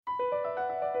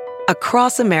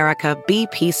Across America,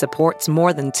 BP supports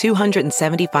more than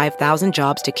 275,000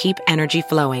 jobs to keep energy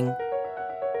flowing.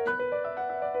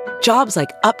 Jobs like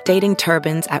updating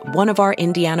turbines at one of our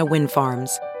Indiana wind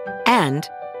farms and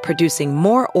producing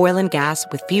more oil and gas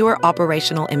with fewer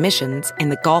operational emissions in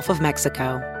the Gulf of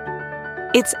Mexico.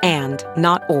 It's and,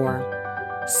 not or.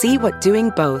 See what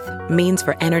doing both means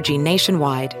for energy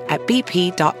nationwide at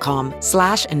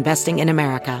bp.com/investing in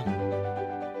America.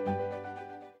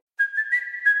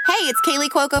 Hey, it's Kaylee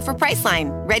Cuoco for Priceline.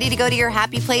 Ready to go to your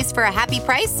happy place for a happy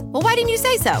price? Well, why didn't you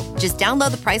say so? Just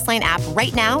download the Priceline app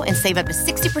right now and save up to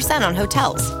 60% on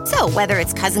hotels. So whether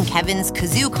it's Cousin Kevin's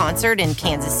Kazoo Concert in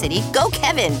Kansas City, go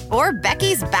Kevin, or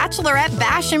Becky's Bachelorette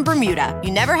Bash in Bermuda,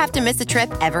 you never have to miss a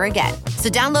trip ever again. So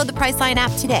download the Priceline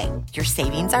app today. Your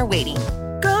savings are waiting.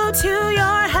 Go to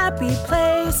your happy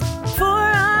place for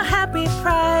a happy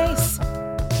price.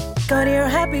 Go to your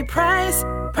happy price,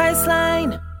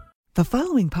 Priceline. The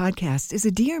following podcast is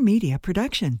a Dear Media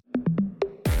production.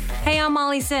 Hey, I'm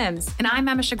Molly Sims. And I'm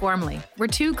Emisha Gormley. We're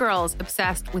two girls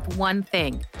obsessed with one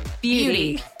thing,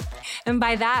 beauty. And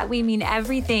by that, we mean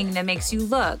everything that makes you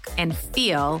look And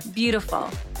feel beautiful.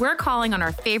 We're calling on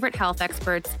our favorite health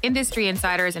experts, industry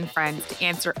insiders, and friends to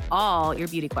answer all your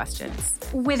beauty questions.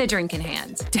 With a drink in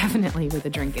hand. Definitely with a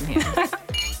drink in hand.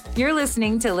 You're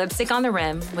listening to Lipstick on the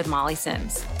Rim with Molly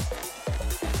Sims.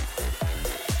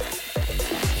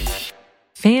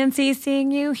 Fancy seeing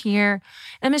you here.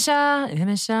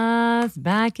 Emisha's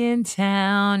back in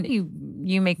town.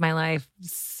 You make my life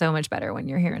so much better when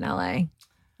you're here in LA.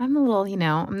 I'm a little,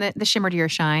 I'm the shimmer to your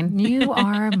shine. You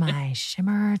are my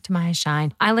shimmer to my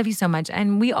shine. I love you so much.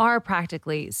 And we are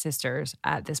practically sisters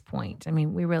at this point. I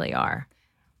mean, we really are.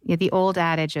 Yeah, the old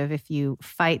adage of if you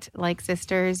fight like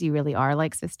sisters, you really are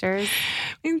like sisters.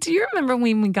 And do you remember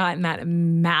when we got in that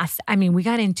we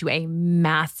got into a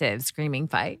massive screaming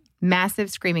fight?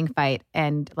 Massive screaming fight.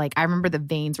 And I remember the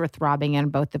veins were throbbing in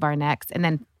both of our necks. And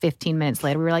then 15 minutes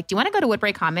later, we were like, do you want to go to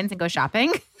Woodbury Commons and go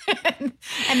shopping?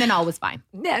 And then all was fine.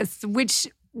 Yes, which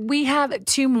we have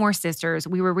two more sisters.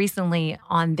 We were recently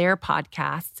on their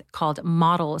podcast called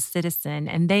Model Citizen,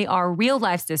 and they are real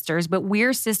life sisters, but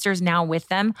we're sisters now with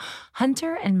them.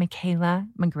 Hunter and Michaela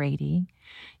McGrady.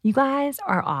 You guys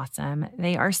are awesome.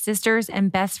 They are sisters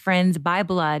and best friends by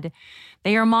blood.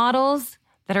 They are models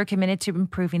that are committed to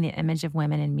improving the image of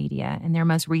women in media. And their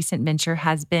most recent venture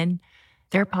has been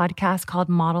their podcast called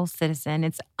Model Citizen.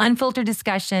 It's unfiltered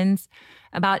discussions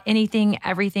about anything,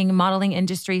 everything, modeling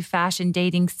industry, fashion,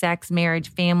 dating, sex,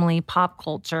 marriage, family, pop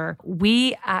culture.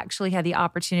 We actually had the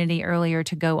opportunity earlier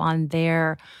to go on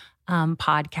their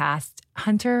podcast,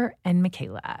 Hunter and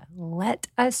Michaela. Let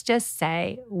us just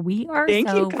say we are Thank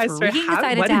so you guys for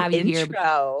excited to have you here.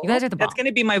 You guys are the bomb. That's going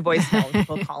to be my voicemail when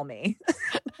people call me.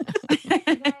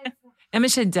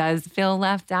 Emisha does feel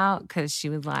left out because she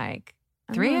was like,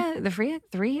 three out of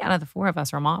the four of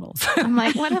us are models. I'm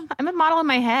like, what? I'm a model in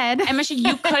my head. Emisha,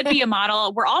 you could be a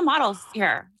model. We're all models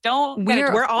here.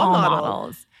 We're all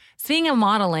models. Speaking of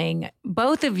modeling,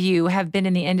 both of you have been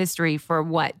in the industry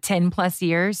for 10 plus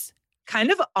years?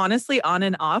 Kind of honestly on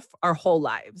and off our whole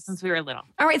lives. Since we were little.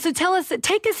 All right, so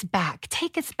take us back.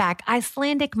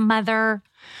 Icelandic mother,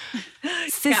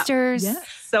 sisters. Yeah.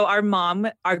 So our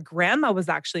grandma was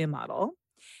actually a model.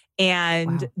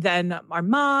 And then our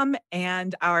mom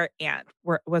and our aunt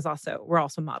were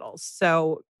also models.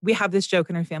 So we have this joke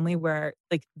in our family where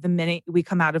the minute we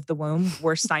come out of the womb,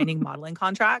 we're signing modeling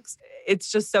contracts.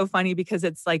 It's just so funny because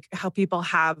it's like how people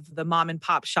have the mom and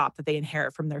pop shop that they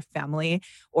inherit from their family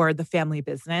or the family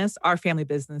business. Our family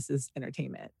business is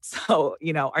entertainment. So,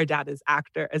 our dad is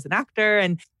an actor.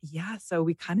 And so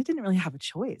we kind of didn't really have a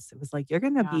choice. It was like, you're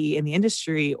going to be in the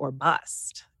industry or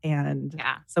bust. And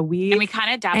so we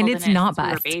kind of dabbled in it not since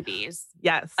bust. We were babies.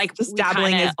 Yes. Just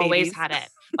dabbling as babies. Always had it.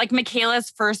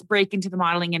 Michaela's first break into the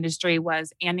modeling industry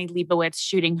was Annie Leibovitz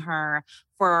shooting her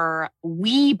for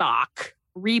Reebok.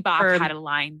 Reebok had a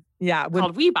line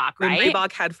called Reebok, right? When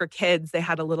Reebok had for kids, they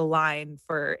had a little line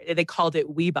they called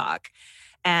it Weebok.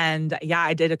 And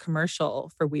I did a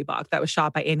commercial for Weebok that was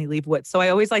shot by Annie Leibovitz. So I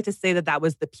always like to say that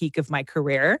was the peak of my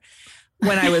career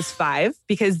when I was 5,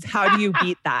 because how do you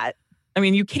beat that? I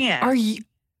mean, you can't. Are you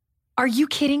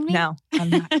kidding me? No, I'm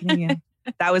not kidding you.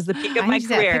 That was the peak of my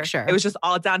career. It was just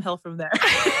all downhill from there.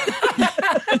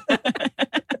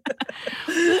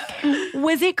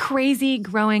 Was it crazy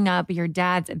growing up? Your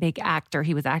dad's a big actor.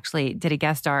 He was did a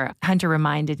guest star. Hunter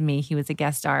reminded me he was a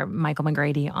guest star, Michael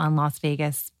McGrady, on Las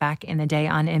Vegas back in the day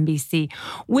on NBC.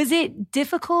 Was it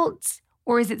difficult,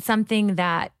 or is it something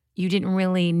that you didn't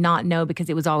really not know because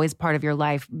it was always part of your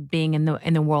life being in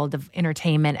the world of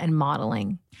entertainment and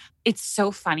modeling? It's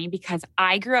so funny because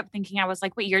I grew up thinking, I was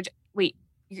like,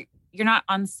 you're not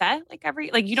on set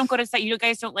you don't go to set. You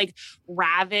guys don't like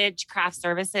Ravage craft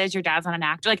services. Your dad's not an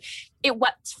actor. Like it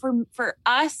was for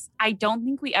us. I don't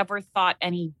think we ever thought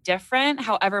any different.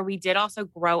 However, we did also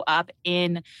grow up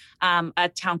in a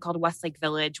town called Westlake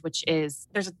Village,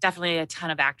 there's definitely a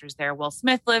ton of actors there. Will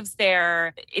Smith lives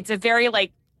there. It's a very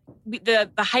the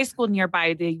high school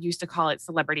nearby, they used to call it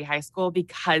Celebrity High School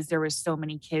because there was so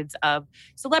many kids of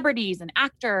celebrities and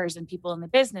actors and people in the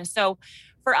business. So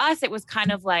for us, it was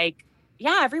kind of like,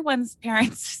 yeah, everyone's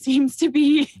parents seems to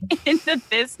be in the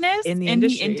business, in the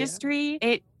industry.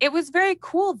 Yeah. It was very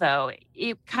cool though.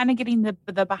 It kind of getting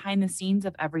the behind the scenes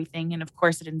of everything. And of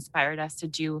course it inspired us to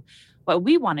do what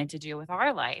we wanted to do with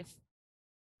our life.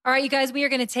 All right, you guys, we are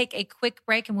going to take a quick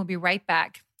break and we'll be right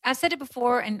back. I've said it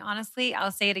before, and honestly, I'll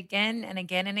say it again and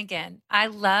again and again. I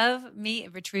love me a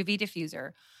Vitruvi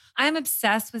diffuser. I'm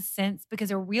obsessed with scents because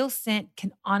a real scent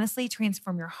can honestly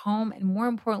transform your home and, more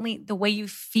importantly, the way you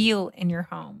feel in your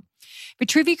home.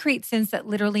 Vitruvi creates scents that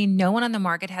literally no one on the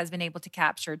market has been able to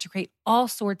capture to create all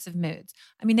sorts of moods.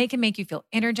 I mean, they can make you feel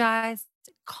energized,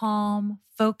 calm,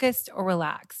 focused, or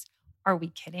relaxed. Are we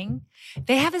kidding?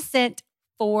 They have a scent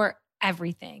for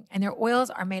everything. And their oils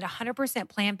are made 100%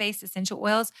 plant-based essential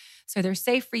oils, so they're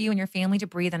safe for you and your family to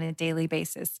breathe on a daily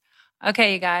basis.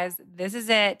 Okay, you guys, this is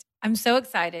it. I'm so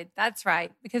excited. That's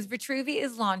right, because Vitruvi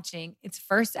is launching its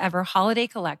first ever holiday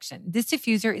collection. This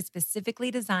diffuser is specifically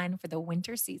designed for the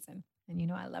winter season. And you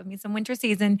know, I love me some winter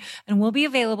season, and will be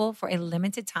available for a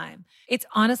limited time. It's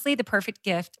honestly the perfect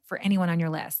gift for anyone on your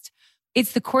list.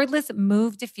 It's the cordless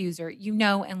Move diffuser you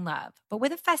know and love, but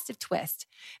with a festive twist.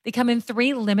 They come in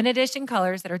 3 limited edition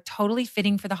colors that are totally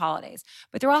fitting for the holidays,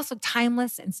 but they're also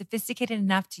timeless and sophisticated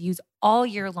enough to use all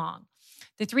year long.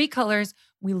 The 3 colors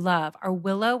we love are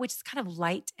Willow, which is kind of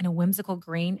light and a whimsical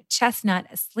green, Chestnut,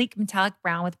 a sleek metallic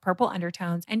brown with purple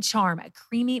undertones, and Charm, a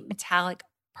creamy metallic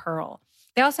pearl.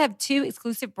 They also have 2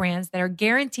 exclusive brands that are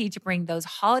guaranteed to bring those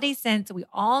holiday scents we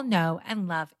all know and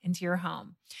love into your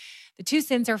home. The 2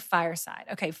 scents are Fireside.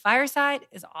 Okay, Fireside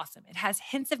is awesome. It has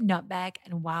hints of nutmeg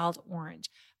and wild orange.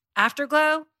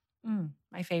 Afterglow,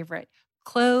 my favorite,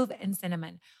 clove and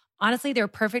cinnamon. Honestly, they're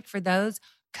perfect for those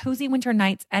cozy winter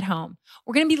nights at home.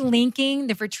 We're going to be linking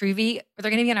the Vitruvi. They're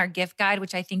going to be on our gift guide,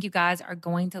 which I think you guys are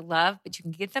going to love, but you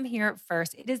can get them here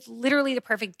first. It is literally the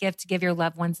perfect gift to give your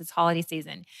loved ones this holiday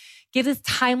season. Give this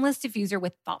timeless diffuser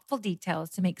with thoughtful details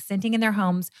to make scenting in their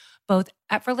homes both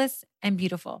effortless and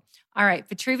beautiful. All right,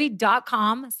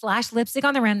 Vitruvi.com/lipstick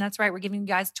on the rim. That's right. We're giving you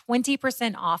guys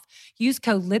 20% off. Use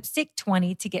code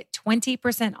lipstick20 to get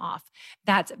 20% off.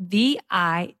 That's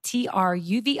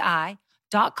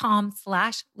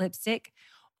VITRUVI.com/lipstick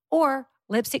or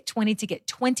lipstick20 to get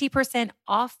 20%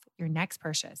 off your next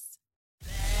purchase.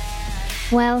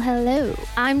 Well, hello.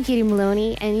 I'm Katie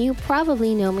Maloney, and you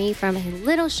probably know me from a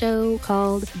little show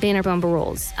called Vanderpump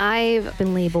Rules. I've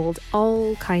been labeled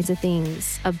all kinds of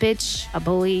things: a bitch, a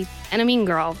bully, and a mean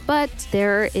girl. But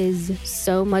there is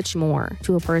so much more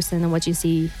to a person than what you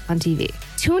see on TV.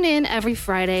 Tune in every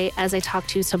Friday as I talk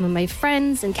to some of my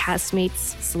friends and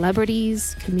castmates,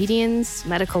 celebrities, comedians,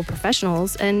 medical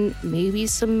professionals, and maybe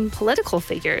some political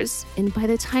figures. And by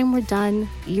the time we're done,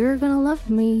 you're gonna love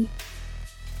me.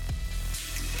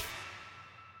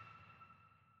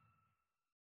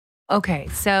 Okay,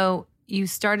 so you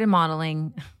started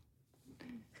modeling.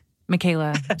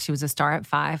 Michaela, she was a star at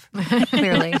 5,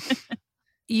 clearly.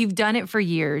 You've done it for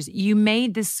years. You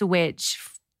made the switch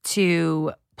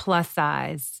to plus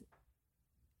size.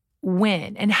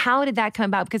 When? And how did that come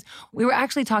about? Because we were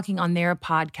actually talking on their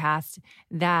podcast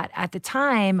that at the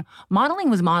time, modeling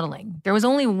was modeling. There was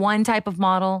only one type of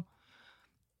model.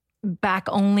 Back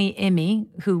only Emmy,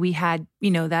 who we had,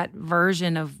 that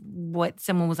version of what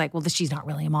someone was like, well, she's not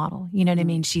really a model. You know what I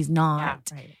mean? She's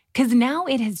not. Because now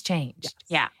it has changed.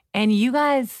 Yeah. And you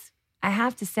guys, I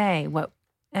have to say, what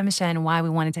Emma and why we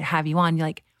wanted to have you on,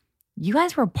 you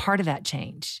guys were a part of that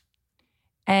change.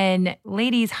 And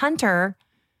ladies, Hunter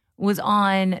was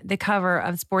on the cover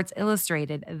of Sports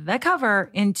Illustrated, the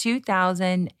cover in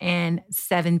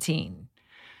 2017.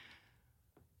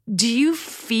 Do you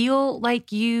feel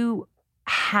like you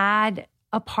had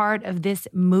a part of this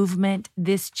movement,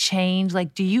 this change?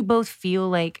 Like, do you both feel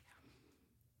like,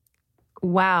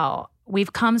 wow,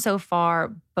 we've come so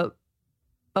far, but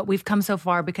we've come so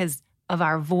far because of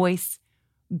our voice,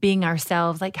 being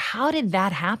ourselves? Like, how did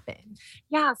that happen?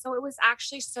 Yeah, so it was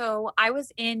actually, I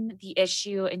was in the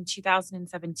issue in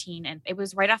 2017, and it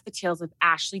was right off the tails of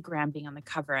Ashley Graham being on the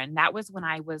cover. And that was when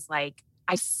I was like,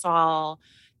 I saw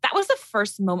that was the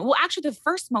first moment. Well, actually, the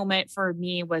first moment for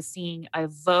me was seeing a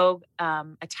Vogue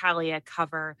Italia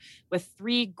cover with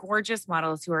 3 gorgeous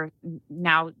models who are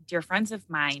now dear friends of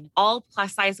mine, all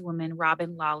plus-size women,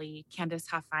 Robin Lawley, Candace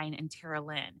Huffine, and Tara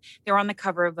Lynn. They were on the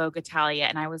cover of Vogue Italia,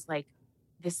 and I was like,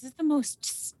 this is the most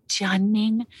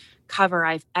stunning cover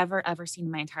I've ever seen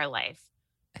in my entire life.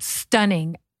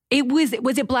 Stunning. Was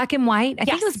it black and white? I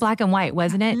think it was black and white,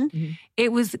 wasn't it? Mm-hmm.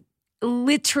 It was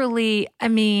literally, I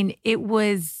mean, it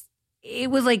was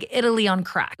like Italy on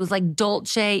crack. It was like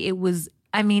Dolce. It was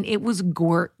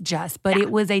gorgeous, but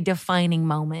it was a defining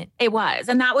moment. It was.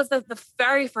 And that was the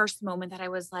very first moment that I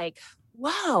was like,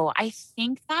 whoa, I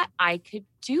think that I could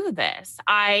do this.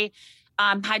 I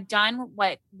had done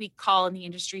what we call in the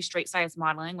industry straight size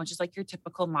modeling, which is like your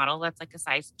typical model. That's like a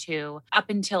size 2 up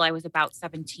until I was about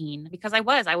 17, because I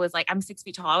was like, I'm 6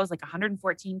 feet tall. I was like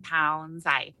 114 pounds.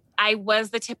 I was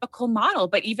the typical model,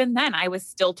 but even then I was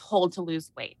still told to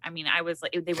lose weight. I mean, I was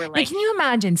like, they were like, can you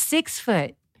imagine 6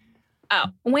 foot,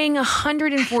 weighing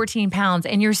 114 pounds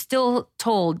and you're still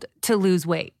told to lose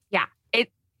weight? Yeah,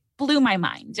 it blew my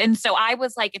mind. And so I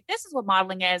was like, if this is what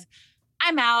modeling is,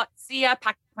 I'm out. See ya.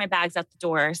 Pack my bags out the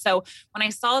door. So when I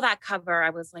saw that cover, I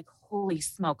was like, holy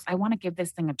smokes, I want to give this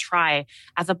thing a try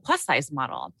as a plus size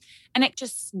model. And it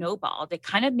just snowballed. It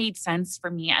kind of made sense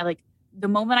for me. The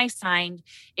moment I signed,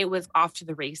 it was off to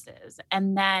the races.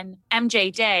 And then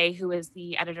MJ Day, who is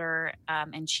the editor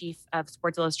and chief of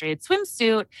Sports Illustrated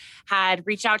Swimsuit, had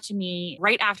reached out to me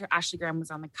right after Ashley Graham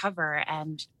was on the cover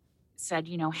and said,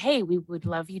 hey, we would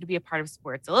love you to be a part of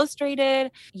Sports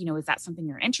Illustrated. Is that something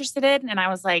you're interested in? And I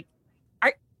was like,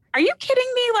 are you kidding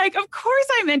me? Like, of course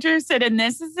I'm interested in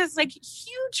this. This is like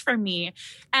huge for me.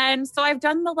 And so I've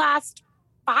done the last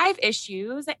 5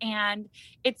 issues and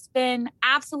it's been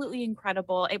absolutely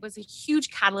incredible. It was a huge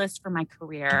catalyst for my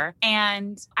career.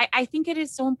 And I think it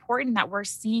is so important that we're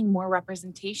seeing more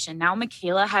representation. Now,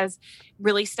 Michaela has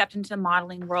really stepped into the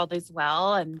modeling world as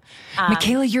well. And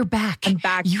Michaela, you're back. I'm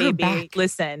back, you're baby. Back.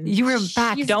 Listen, you were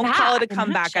back. Don't back. call it a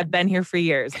comeback. I've been here for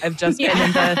years. I've just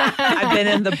I've been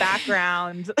in the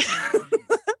background.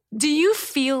 Do you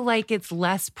feel like it's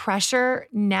less pressure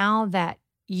now that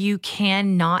you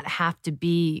cannot have to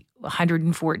be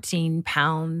 114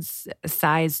 pounds, a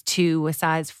size 2, a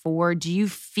size 4? Do you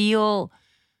feel,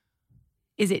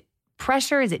 is it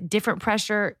pressure? Is it different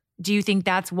pressure? Do you think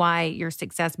that's why your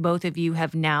success, both of you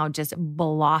have now just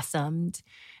blossomed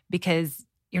because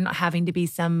you're not having to be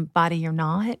somebody you're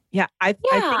not? Yeah. I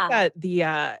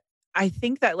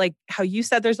think that like how you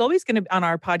said, there's always going to be on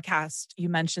our podcast, you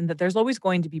mentioned that there's always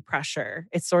going to be pressure.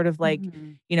 It's sort of like,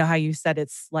 how you said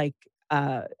it's like,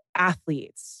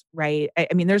 athletes, right?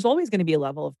 I mean, there's always going to be a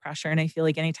level of pressure. And I feel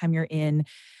like anytime you're in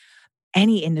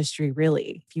any industry,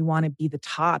 really, if you want to be the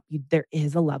top, there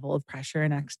is a level of pressure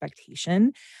and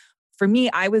expectation. For me,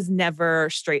 I was never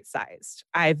straight sized.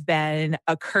 I've been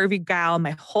a curvy gal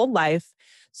my whole life.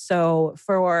 So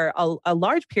for a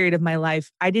large period of my life,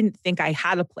 I didn't think I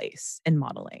had a place in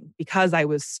modeling because I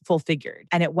was full figured.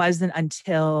 And it wasn't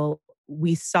until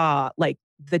we saw like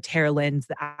the Tara Lynn's,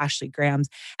 the Ashley Grahams,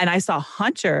 and I saw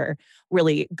Hunter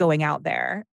really going out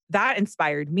there. That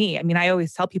inspired me. I mean, I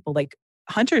always tell people like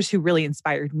Hunter's who really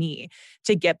inspired me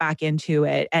to get back into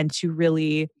it and to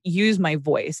really use my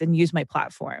voice and use my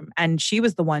platform. And she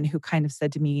was the one who kind of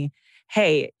said to me,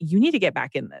 hey, you need to get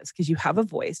back in this because you have a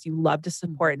voice. You love to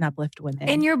support and uplift women.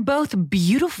 And you're both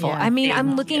beautiful. Yeah, I mean,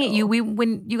 I'm looking at you.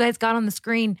 When you guys got on the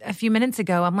screen a few minutes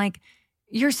ago, I'm like,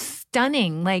 you're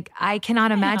stunning. Like, I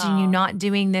cannot imagine you not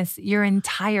doing this your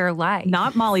entire life.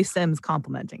 Not Molly Sims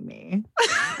complimenting me.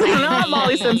 Not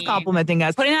Molly Sims complimenting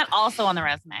us. Putting that also on the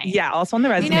resume. Yeah, also on the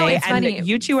resume. It's and funny.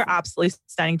 You two are absolutely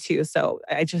stunning too. So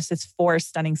it's 4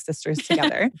 stunning sisters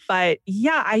together. But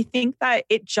yeah, I think that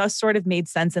it just sort of made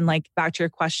sense. And like back to your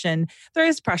question, there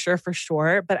is pressure for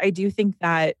sure. But I do think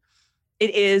that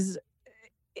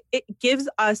it gives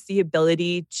us the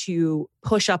ability to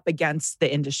push up against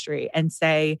the industry and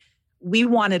say, we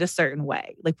want it a certain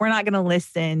way. Like, we're not going to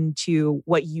listen to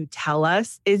what you tell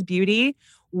us is beauty.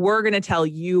 We're going to tell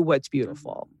you what's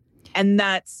beautiful. And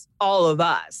that's all of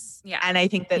us. Yeah. And I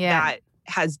think that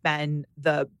has been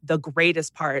the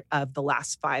greatest part of the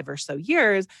last 5 or so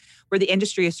years, where the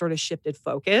industry has sort of shifted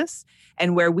focus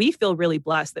and where we feel really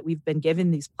blessed that we've been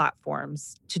given these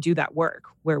platforms to do that work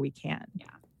where we can. Yeah.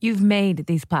 You've made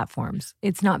these platforms.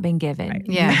 It's not been given. Right.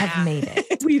 You have made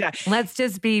it. Let's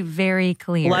just be very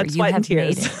clear. Blood, sweat, and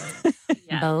tears. Made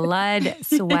it. Blood,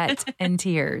 sweat, and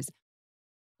tears.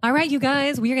 All right, you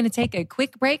guys, we are going to take a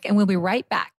quick break and we'll be right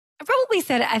back. I probably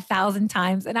said it 1,000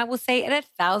 times and I will say it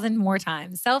 1,000 more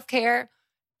times. Self-care,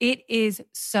 it is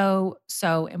so,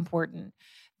 so important.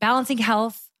 Balancing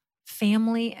health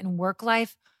family and work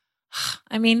life,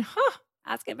 I mean,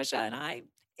 ask Michelle and I,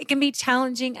 it can be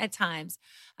challenging at times.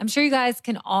 I'm sure you guys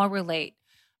can all relate.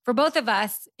 For both of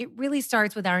us, it really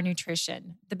starts with our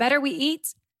nutrition. The better we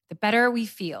eat, the better we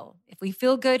feel. If we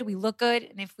feel good, we look good.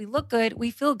 And if we look good, we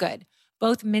feel good,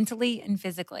 both mentally and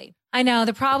physically. I know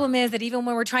the problem is that even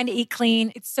when we're trying to eat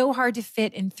clean, it's so hard to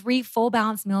fit in 3 full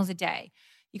balanced meals a day.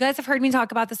 You guys have heard me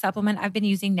talk about the supplement I've been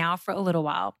using now for a little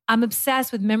while. I'm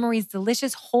obsessed with Memory's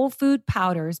delicious whole food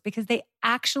powders because they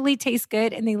actually taste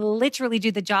good and they literally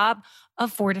do the job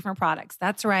of 4 different products.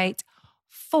 That's right,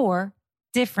 4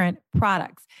 different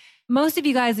products. Most of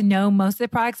you guys know most of the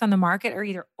products on the market are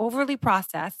either overly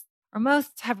processed or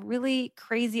most have really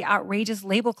crazy, outrageous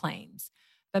label claims.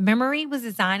 But Memory was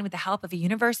designed with the help of a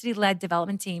university-led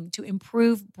development team to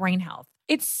improve brain health.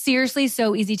 It's seriously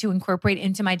so easy to incorporate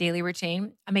into my daily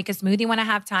routine. I make a smoothie when I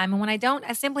have time, and when I don't,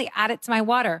 I simply add it to my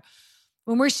water.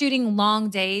 When we're shooting long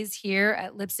days here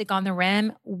at Lipstick on the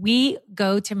Rim, we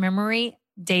go to Memory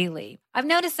daily. I've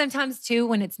noticed sometimes too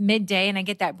when it's midday and I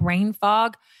get that brain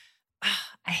fog,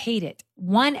 I hate it.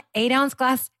 1 8-ounce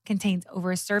glass contains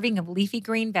over a serving of leafy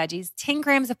green veggies, 10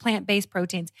 grams of plant-based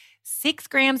proteins, 6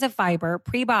 grams of fiber,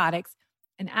 prebiotics,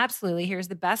 and absolutely, here's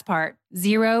the best part,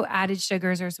 0 added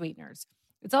sugars or sweeteners.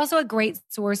 It's also a great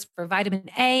source for vitamin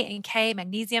A and K,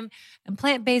 magnesium, and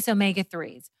plant-based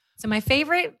omega-3s. So my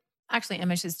favorite, actually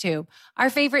Emish's too, our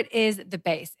favorite is the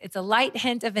base. It's a light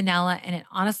hint of vanilla, and it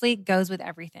honestly goes with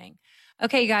everything.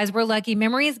 Okay, guys, we're lucky.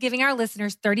 Memory is giving our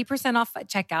listeners 30% off at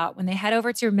checkout when they head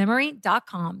over to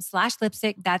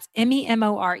memory.com/lipstick. That's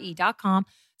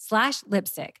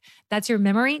MEMORE.com/lipstick. That's your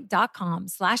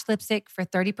memory.com/lipstick for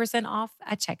 30% off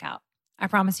at checkout. I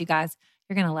promise you guys,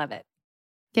 you're going to love it.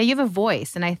 Yeah, you have a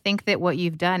voice. And I think that what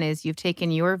you've done is you've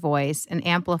taken your voice and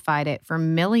amplified it for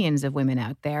millions of women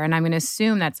out there. And I'm going to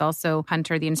assume that's also,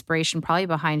 Hunter, the inspiration probably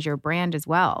behind your brand as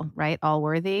well, right?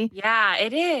 Allworthy. Yeah,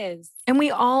 it is. And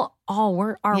we all are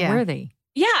worthy.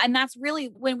 Yeah, and that's really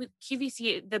when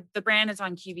QVC, the brand is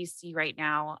on QVC right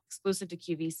now, exclusive to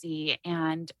QVC.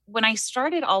 And when I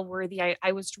started Allworthy,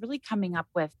 I was really coming up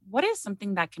with what is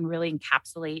something that can really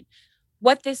encapsulate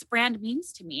what this brand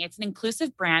means to me. It's an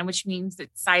inclusive brand, which means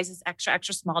that size is extra,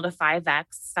 extra small to 5X,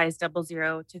 size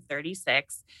 00 to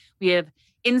 36. We have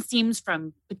inseams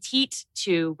from petite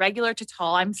to regular to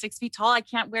tall. I'm 6 feet tall. I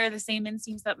can't wear the same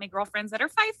inseams that my girlfriends that are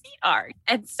 5 feet are.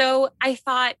 And so I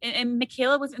thought, and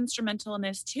Michaela was instrumental in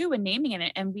this too, in naming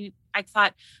it. And I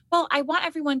thought, well, I want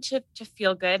everyone to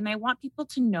feel good. And I want people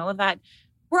to know that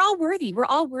we're all worthy. We're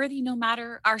all worthy, no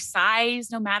matter our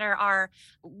size, no matter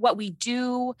what we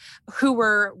do, who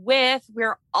we're with.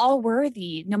 We're all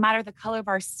worthy, no matter the color of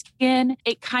our skin.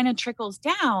 It kind of trickles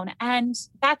down. And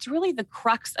that's really the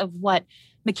crux of what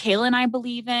Michaela and I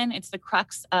believe in. It's the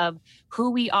crux of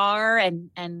who we are and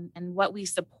what we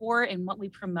support and what we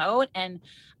promote. And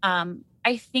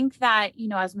I think that,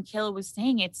 as Michaela was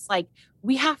saying, it's like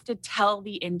we have to tell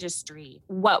the industry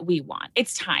what we want.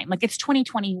 It's time. Like, it's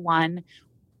 2021.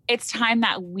 It's time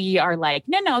that we are like,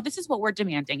 no, this is what we're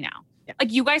demanding now. Yeah.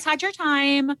 Like, you guys had your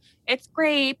time. It's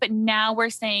great. But now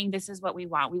we're saying this is what we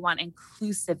want. We want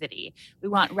inclusivity. We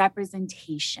want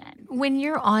representation. When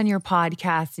you're on your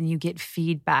podcast and you get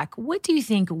feedback, what do you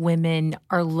think women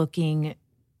are looking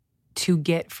to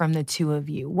get from the two of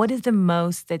you? What is the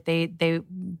most that they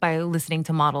by listening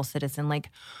to Model Citizen, like,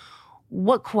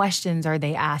 what questions are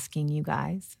they asking you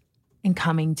guys and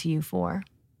coming to you for?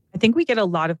 I think we get a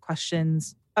lot of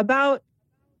questions about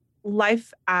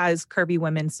life as curvy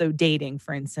women. So dating,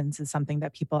 for instance, is something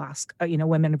that people ask.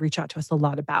 Women reach out to us a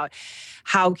lot about.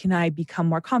 How can I become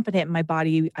more confident in my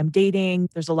body? I'm dating.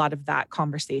 There's a lot of that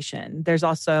conversation. There's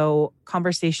also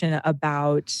conversation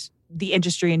about the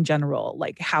industry in general,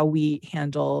 like how we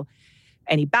handle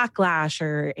any backlash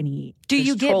or any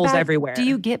trolls everywhere. Do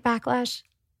you get backlash?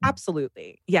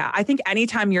 Absolutely. Yeah. I think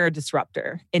anytime you're a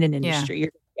disruptor in an industry,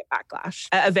 you're get backlash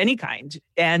of any kind.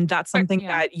 And that's something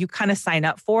that you kind of sign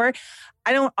up for.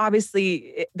 I don't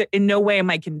obviously, in no way am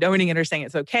I condoning it or saying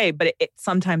it's okay, but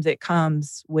sometimes it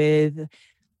comes with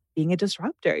being a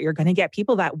disruptor. You're going to get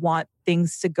people that want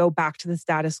things to go back to the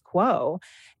status quo.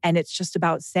 And it's just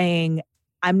about saying,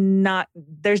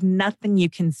 there's nothing you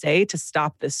can say to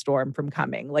stop this storm from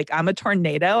coming. Like, I'm a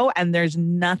tornado and there's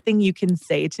nothing you can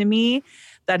say to me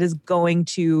that is going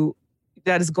to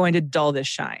dull this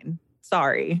shine.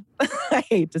 Sorry. I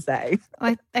hate to say.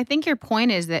 I think your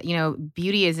point is that,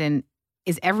 beauty is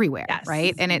everywhere, yes.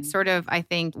 Right? And it's sort of, I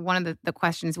think one of the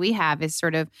questions we have is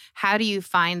sort of, how do you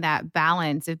find that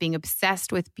balance of being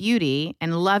obsessed with beauty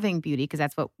and loving beauty, because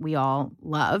that's what we all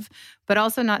love, but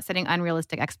also not setting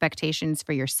unrealistic expectations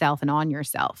for yourself and on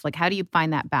yourself? Like, how do you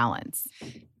find that balance?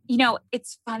 you know,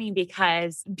 it's funny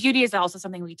because beauty is also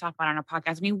something we talk about on our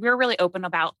podcast. I mean, we're really open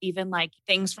about even like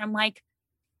things from like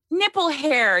nipple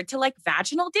hair to like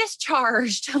vaginal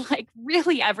discharge to like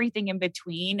really everything in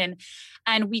between.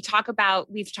 And we've talked about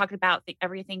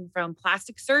everything from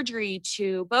plastic surgery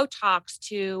to Botox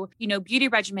to, you know, beauty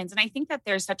regimens. And I think that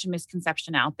there's such a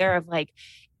misconception out there of like,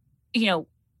 you know,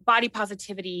 body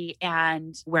positivity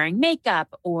and wearing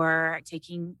makeup or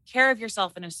taking care of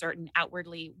yourself in a certain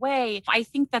outwardly way. I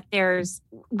think that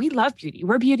we love beauty.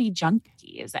 We're beauty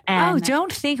junkies. And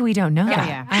don't think we don't know that.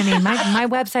 Yeah. I mean, my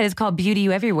website is called Beauty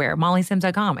You Everywhere,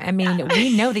 mollysims.com. I mean,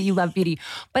 we know that you love beauty,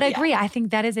 but I agree. I think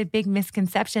that is a big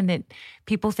misconception that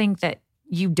people think that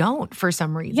you don't for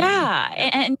some reason. Yeah.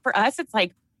 And for us, it's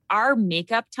like, our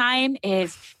makeup time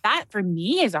for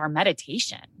me is our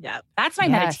meditation. Yeah. That's my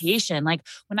meditation. Like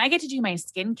when I get to do my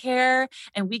skincare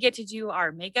and we get to do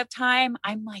our makeup time,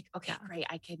 I'm like, okay, great.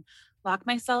 I can lock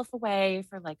myself away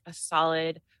for like a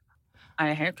solid,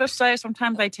 I hate to say,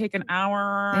 sometimes I take an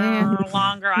hour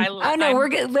longer. We're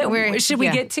good. Should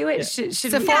we get to it? Should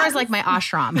Sephora's like my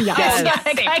ashram.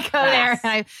 I go there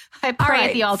and I pray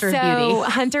at the altar of beauty. So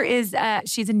Hunter is,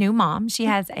 she's a new mom. She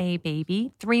has a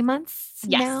baby, 3 months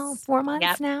now, 4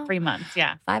 months now? 3 months,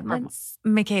 5 months.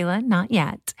 Michaela, not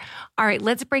yet. All right,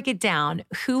 let's break it down.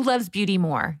 Who loves beauty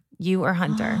more, you or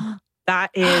Hunter? That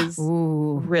is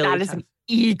really that is tough. an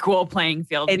equal playing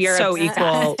field. It's so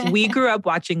equal. We grew up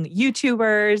watching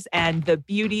YouTubers and the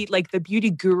beauty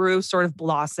guru sort of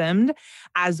blossomed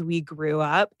as we grew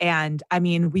up. And I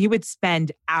mean, we would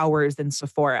spend hours in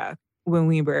Sephora when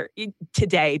we were to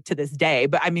this day.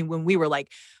 But I mean, when we were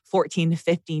like 14 to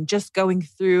 15, just going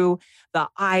through the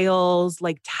aisles,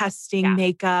 like testing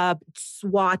makeup,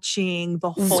 swatching,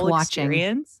 the whole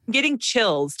experience. I'm getting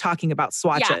chills talking about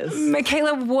swatches. Yeah.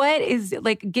 Michaela, what is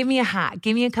give me a hack.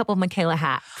 Give me a couple of Michaela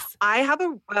hacks. I have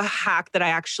a hack that I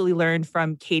actually learned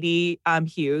from Katie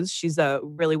Hughes. She's a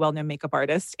really well-known makeup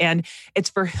artist, and it's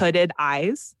for hooded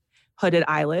eyelids,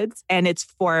 and it's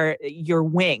for your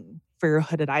wing. For your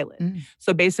hooded eyelid.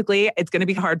 So basically, it's going to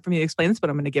be hard for me to explain this, but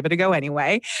I'm going to give it a go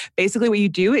anyway. Basically, what you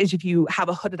do is if you have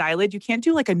a hooded eyelid, you can't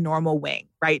do like a normal wing,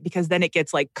 right? Because then it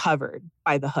gets like covered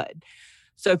by the hood.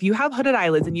 So if you have hooded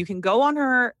eyelids, and you can go on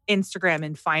her Instagram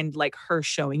and find like her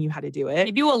showing you how to do it.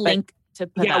 Maybe we'll link to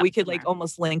put we could like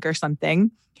almost link or something.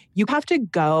 You have to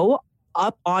go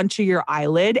up onto your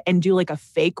eyelid and do like a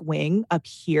fake wing up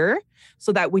here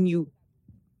so that when you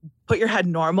put your head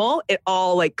normal, it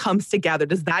all like comes together.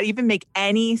 Does that even make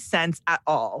any sense at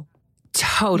all?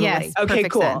 Totally. Yes, okay,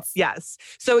 cool. Sense. Yes.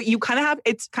 So you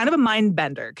it's kind of a mind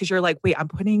bender because you're like, wait, I'm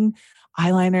putting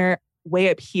eyeliner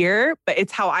way up here, but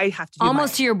it's how I have to do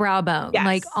almost to your brow bone. Yes.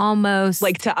 Like almost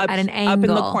like to up, at an angle. Up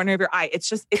in the corner of your eye. It's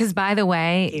just because by the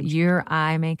way, your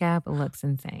eye makeup looks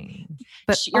insane.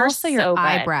 But You're also so your good.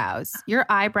 eyebrows. Your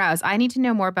eyebrows. I need to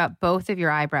know more about both of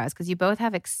your eyebrows because you both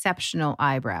have exceptional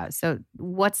eyebrows. So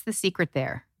what's the secret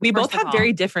there? We both First of have all.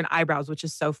 very different eyebrows, which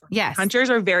is so fun. Yes. Hunter's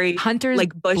are very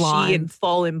like bushy blonde. and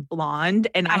full and blonde,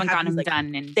 and I haven't have gotten these, them like,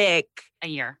 done in thick. a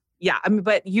year. Yeah, I mean,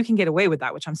 but you can get away with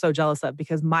that, which I'm so jealous of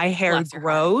because my hair Bless your heart.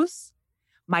 grows.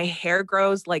 My hair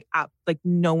grows like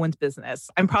no one's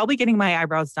business. I'm probably getting my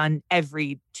eyebrows done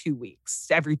every 2 weeks,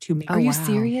 every 2 months. Are you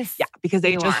serious? Yeah, because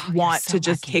they You just are. want You're to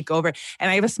so just lucky. take over. And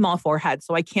I have a small forehead,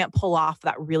 so I can't pull off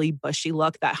that really bushy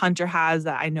look that Hunter has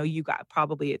that I know you got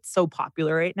probably. It's so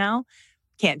popular right now.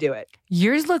 Can't do it.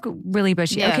 Yours look really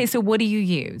bushy. Yeah. Okay, so what do you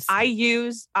use? I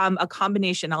use a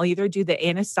combination. I'll either do the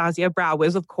Anastasia Brow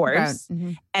Wiz, of course,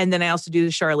 and then I also do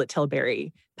the Charlotte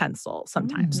Tilbury pencil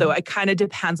sometimes. So it kind of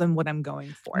depends on what I'm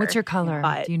going for. What's your color?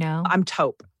 But Do you know? I'm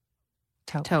taupe.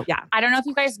 Taupe. Yeah. I don't know if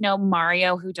you guys know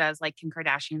Mario, who does like Kim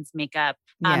Kardashian's makeup.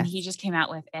 Yes. He just came out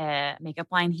with a makeup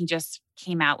line. He just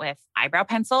came out with eyebrow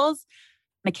pencils.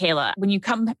 Michaela, when you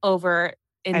come over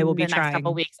in I will be the next trying. couple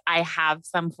of weeks, I have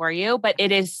some for you, but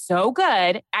it is so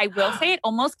good. I will say it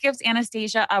almost gives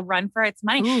Anastasia a run for its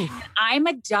money. I'm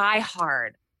a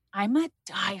diehard. I'm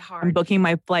booking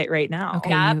my flight right now.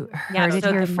 Okay, Yep. you heard Yeah, it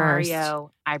so here the first.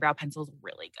 Mario eyebrow pencil is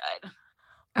really good.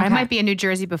 I Okay. might be in New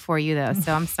Jersey before you though,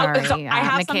 so I'm sorry, so I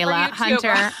have some for Michaela. you too.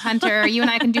 Hunter, you and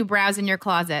I can do brows in your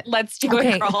closet. Let's do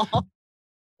Okay. it, girl. All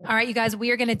right, you guys, we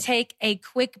are going to take a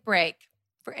quick break.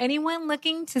 For anyone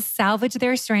looking to salvage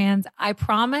their strands, I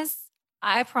promise,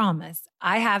 I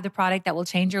have the product that will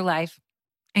change your life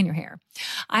and your hair.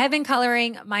 I have been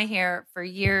coloring my hair for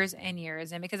years and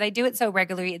years. And because I do it so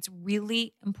regularly, it's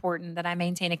really important that I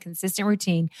maintain a consistent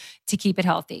routine to keep it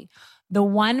healthy. The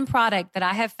one product that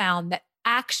I have found that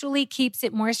actually keeps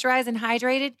it moisturized and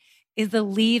hydrated is the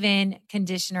leave-in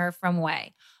conditioner from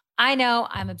Ouai. I know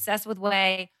I'm obsessed with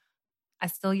Ouai. I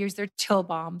still use their chill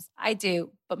balms. I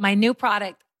do. But my new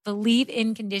product, the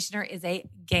leave-in conditioner, is a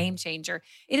game changer.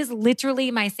 It is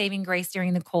literally my saving grace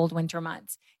during the cold winter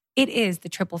months. It is the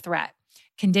triple threat.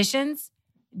 Conditions,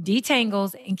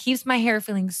 detangles, and keeps my hair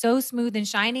feeling so smooth and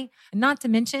shiny. And not to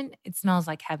mention, it smells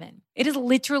like heaven. It has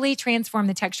literally transformed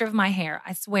the texture of my hair.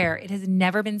 I swear, it has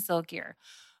never been silkier.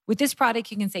 With this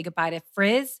product, you can say goodbye to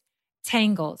frizz,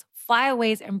 tangles,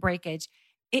 flyaways, and breakage.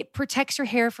 It protects your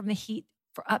hair from the heat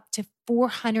for up to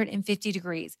 450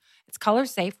 degrees. It's color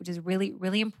safe, which is really,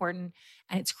 really important,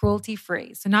 and it's cruelty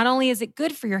free. So not only is it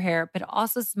good for your hair, but it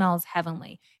also smells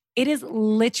heavenly. It is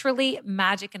literally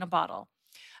magic in a bottle.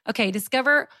 Okay,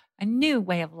 discover a new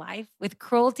way of life with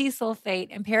cruelty, sulfate,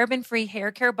 and paraben-free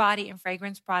hair care, body, and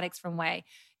fragrance products from OUAI.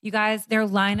 You guys, their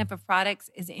lineup of products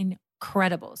is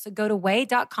incredible. So go to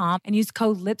OUAI.com and use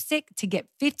code LIPSTICK to get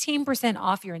 15%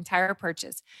 off your entire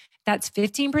purchase. That's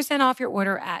 15% off your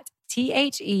order at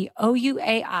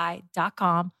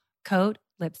THEOUAI.com, code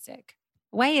LIPSTICK.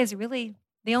 OUAI is really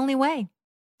the only way.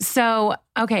 So,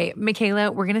 okay,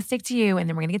 Michaela, we're going to stick to you and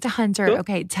then we're going to get to Hunter. Cool.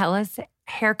 Okay, tell us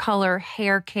hair color,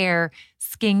 hair care,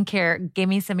 skincare. Give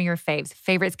me some of your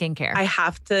favorite skincare. I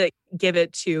have to give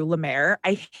it to La Mer.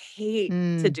 I hate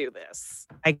to do this.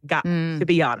 I got to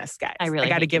be honest, guys. I really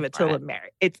got to hate give you it for to La it. Mer.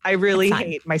 I really It's fine.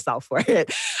 hate myself for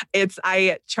it.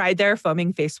 I tried their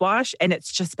foaming face wash and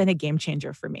it's just been a game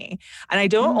changer for me. And I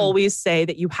don't always say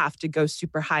that you have to go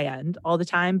super high end all the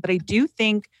time, but I do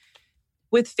think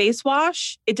with face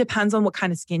wash, it depends on what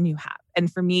kind of skin you have. And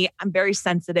for me, I'm very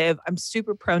sensitive. I'm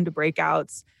super prone to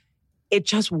breakouts. It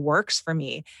just works for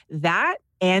me. That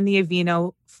and the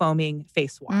Aveeno foaming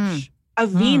face wash.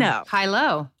 Aveeno.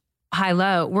 High-low.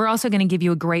 High-low. We're also going to give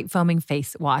you a great foaming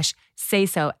face wash.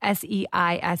 Seiso,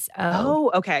 Seiso.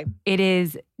 Oh, okay. It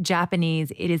is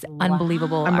Japanese. It is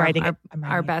unbelievable. I'm Our- writing our, it. I'm Our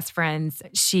writing it. best friends,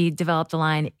 she developed a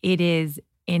line. It is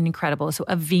incredible. So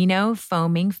Aveeno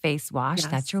foaming face wash. Yes.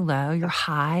 That's your low. Your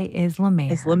high is La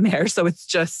Mer. It's La Mer, so it's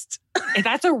just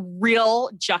That's a real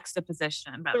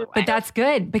juxtaposition, by the way. But that's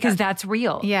good because that's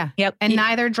real. Yeah. Yep. And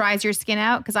neither dries your skin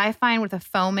out. Because I find with a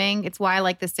foaming, it's why I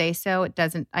like the Seiso. It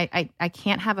doesn't, I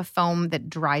can't have a foam that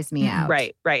dries me out.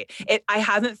 right. I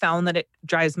haven't found that it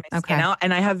dries my skin Okay. out,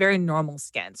 and I have very normal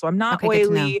skin, so I'm not Okay, good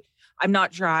to know. oily. I'm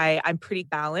not dry. I'm pretty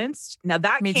balanced. Now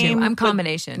that Me came too. I'm with-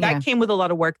 combination. That came with a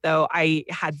lot of work, though. I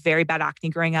had very bad acne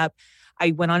growing up. I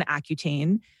went on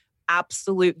Accutane.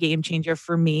 Absolute game changer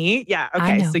for me. Yeah. I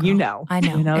Okay. know, so you girl. know. I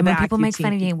know. You know and when the people make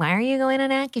fun of Accutane. you, why are you going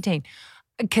on Accutane?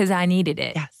 Because I needed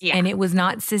it. Yes. Yeah. And it was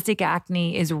not cystic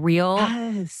acne is real.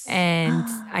 Yes. And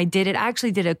I did it. I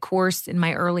actually did a course in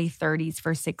my early 30s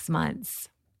for 6 months.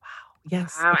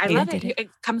 Yes. Wow, I Okay. love did it. It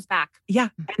comes back. Yeah.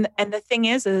 And the thing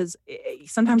is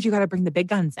sometimes you got to bring the big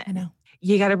guns in. I know.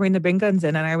 You got to bring the big guns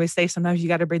in. And I always say sometimes you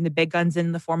got to bring the big guns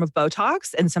in the form of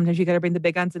Botox, and sometimes you got to bring the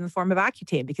big guns in the form of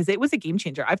Accutane, because it was a game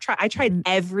changer. I tried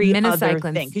every other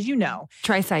Minocyclines. thing, because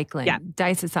Tricycline, Yeah.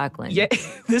 dicycline, yeah,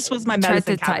 this was my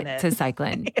medicine cabinet.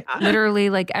 Tricycline. Yeah. Literally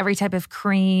like every type of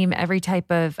cream, every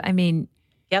type of,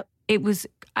 Yep. It was,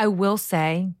 I will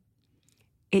say,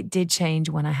 it did change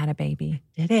when I had a baby.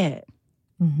 Did it?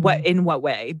 Mhm. In what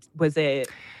way? Was it?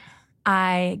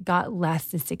 I got less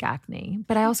cystic acne,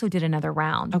 but I also did another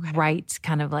round, Okay. right?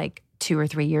 Kind of like 2 or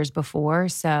 3 years before.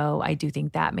 So I do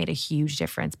think that made a huge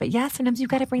difference. But yeah, sometimes you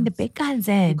got to bring the big guns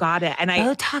You in. got it. And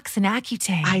Botox and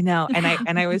Accutane. I know. And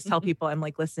I always tell people, I'm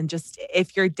like, listen, just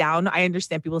if you're down, I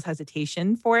understand people's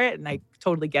hesitation for it, and I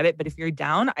totally get it. But if you're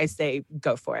down, I say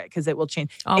go for it, because it will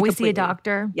change. It Always see a completely-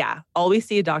 doctor. Yeah. Always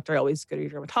see a doctor, always go to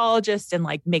your dermatologist, and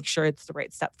like make sure it's the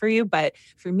right step for you. But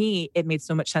for me, it made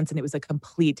so much sense, and it was a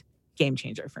complete game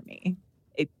changer for me.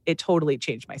 It totally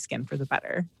changed my skin for the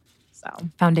better. So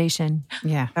Foundation.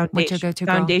 Yeah. What's your go-to,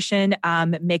 girl? foundation,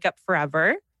 Makeup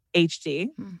Forever HD.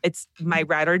 Mm. It's my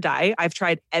ride or die. I've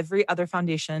tried every other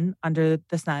foundation under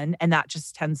the sun, and that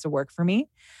just tends to work for me.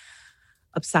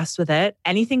 Obsessed with it.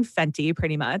 Anything Fenty,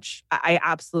 pretty much. I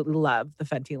absolutely love the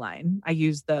Fenty line. I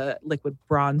use the liquid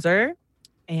bronzer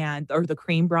or the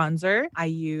cream bronzer. I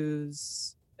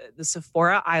use the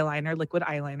Sephora eyeliner, liquid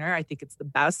eyeliner. I think it's the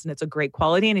best, and it's a great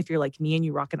quality. And if you're like me and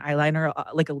you rock an eyeliner,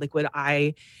 like a liquid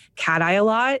eye, cat eye a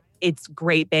lot, it's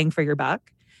great bang for your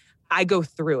buck. I go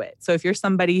through it. So if you're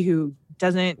somebody who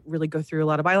doesn't really go through a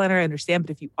lot of eyeliner, I understand.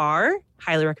 But if you are,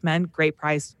 highly recommend. Great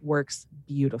price, works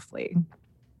beautifully.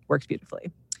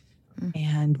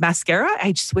 And mascara,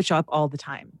 I just switch up all the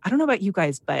time. I don't know about you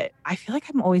guys, but I feel like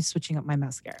I'm always switching up my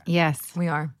mascara, Yes. We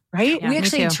are. right? Yeah, we me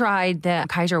actually too. tried the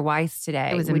Kaiser Weiss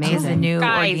today. It was which is the amazing. new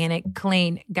Guys. organic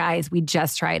clean. Guys, we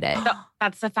just tried it. So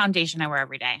that's the foundation I wear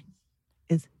every day.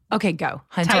 Okay, go.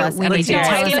 Hunter, Tell us. we need you. Let's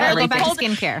Tell hear us it. Go everything. back to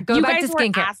skincare. Go you back guys to were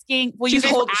skincare. asking. Well, She you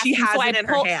guys were has asking, it in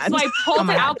her hand. So I pulled Oh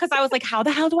my it God. out because I was like, how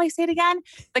the hell do I say it again?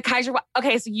 The Kaiser.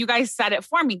 Okay, so you guys said it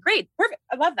for me. Great. Perfect.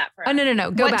 I love that for us. Oh,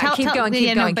 no. Go What? back. Tell- keep tell- going. yeah,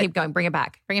 Keep no, going. but- Keep going. Bring it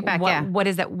back. Bring it back, What, yeah. What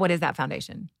is that? What is that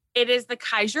foundation? It is the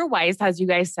Kaiser Weiss, as you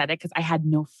guys said it, because I had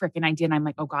no freaking idea. And I'm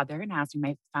like, oh God, they're going to ask me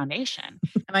my foundation.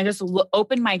 And I just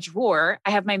opened my drawer.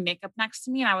 I have my makeup next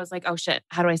to me. And I was like, oh shit,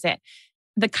 how do I say it?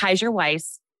 The Kaiser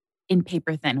Weiss in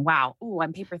paper thin. Wow. Ooh,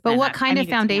 I'm paper thin. But what I kind need of to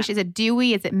do that. foundation? Is it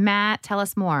dewy? Is it matte? Tell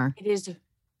us more. It is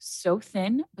so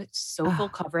thin, but so full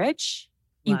coverage.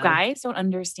 You Love. guys don't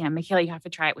understand. Michaela, you have to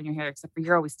try it when you're here, except for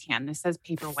you're always tan. This says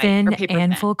paper white. Thin or paper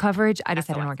and thin. full coverage. I just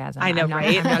had an SOS. orgasm. I know, I'm not-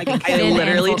 right? I'm not Like, kidding. I Thin and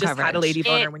literally full just had a coverage. lady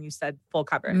boner It- when you said full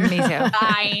coverage. Me too.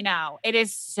 I know. It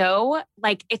is so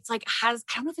like, it's like has,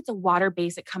 I don't know if it's a water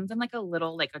base. It comes in like a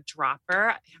little, like a dropper.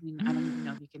 I mean, I don't even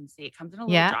know if you can see. It comes in a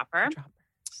little Yeah. dropper.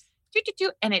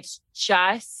 And it's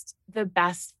just the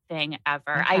best thing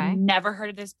ever. Okay. I never heard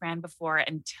of this brand before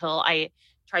until I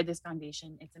tried this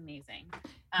foundation. It's amazing.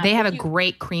 They have if a you-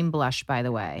 great cream blush, by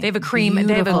the way. They have a cream. They have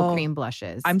Beautiful a cream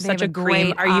blushes. I'm They such have a a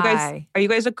cream. great Are you guys? eye. Are you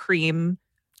guys a cream?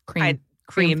 cream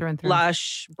Cream, through and through.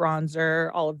 blush,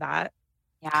 bronzer, all of that.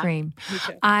 Yeah. cream. Me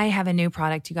too. I have a new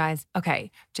product, you guys.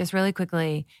 Okay, just really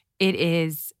quickly. It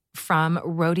is from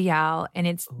Rodial, and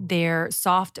it's their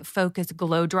soft focus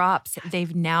glow drops.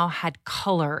 They've now had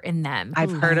color in them.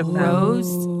 I've heard of them.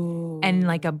 Rose and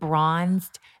like a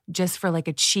bronzed, just for like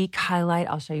a cheek highlight.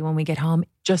 I'll show you when we get home.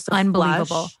 Just a Unbelievable.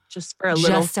 flush, just for a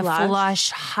little Just a flush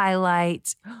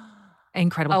highlight.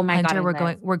 Incredible. Oh my God, Hunter, I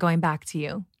live. we're going back to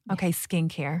you. Okay,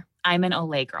 skincare. I'm an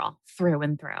Olay girl through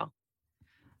and through.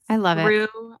 I love it.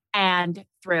 Through and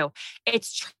through.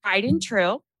 It's tried and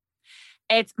true.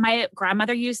 It's my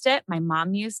grandmother used it. My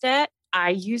mom used it. I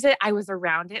use it. I was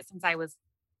around it since I was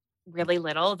really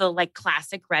little. The like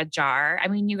classic red jar. I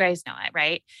mean, you guys know it,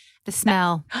 right? The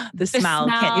smell. The smell.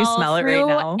 Can't you smell it right through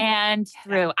now? And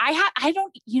through. I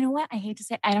don't, you know what? I hate to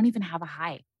say it, I don't even have a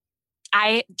high.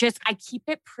 I keep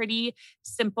it pretty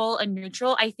simple and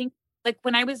neutral. I think like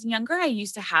when I was younger, I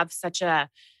used to have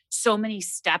so many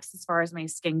steps as far as my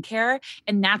skincare.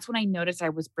 And that's when I noticed I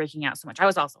was breaking out so much. I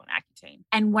was also on Accutane.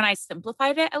 And when I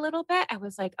simplified it a little bit, I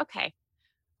was like, okay,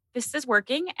 this is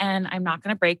working and I'm not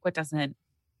going to break what doesn't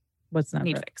What's not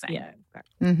need right? fixing. Yeah.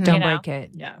 Exactly. Mhm. Don't You know? break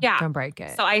it. Yeah. Yeah. Don't break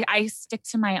it. So I stick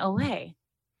to my Olay.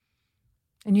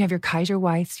 And you have your Kaiser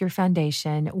Weiss, your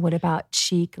foundation. What about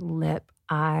cheek, lip,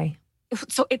 eye?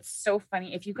 So it's so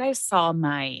funny. If you guys saw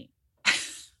my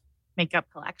makeup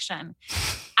collection,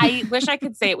 I wish I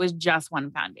could say it was just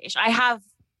one foundation. I have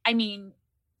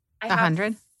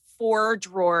 100? 4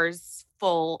 drawers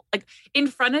full. Like in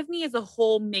front of me is a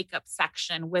whole makeup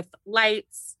section with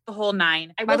lights, the whole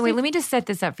 9. By the way, let me just set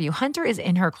this up for you. Hunter is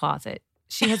in her closet.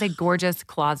 She has a gorgeous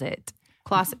closet.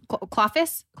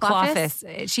 Cloffice? Cloffice.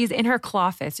 She's in her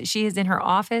cloffice. She is in her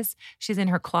office. She's in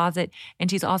her closet.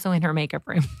 And she's also in her makeup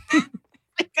room.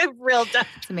 like a real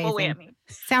It's amazing. whammy.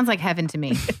 Sounds like heaven to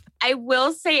me. I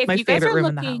will say if My you guys favorite are room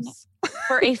in the looking house.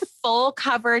 for a full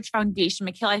coverage foundation,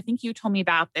 Michaela, I think you told me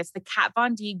about this, the Kat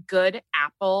Von D Good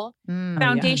Apple Mm.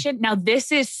 foundation. Now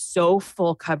this is so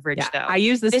full coverage Yeah, though. I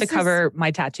use this This to is- cover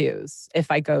my tattoos.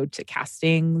 If I go to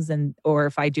castings or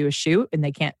if I do a shoot and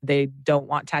they don't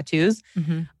want tattoos,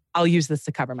 Mhm. I'll use this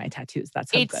to cover my tattoos.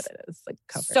 That's how It's good it is. Like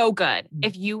cover. So good. Mhm.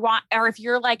 If you want, or if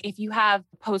you're like, if you have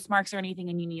postmarks or anything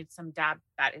and you need some dab,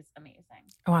 that is amazing.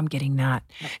 Oh, I'm getting that.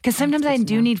 Yep. Because sometimes I good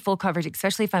to do know. need full coverage,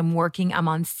 especially if I'm working, I'm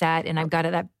on set, and I've got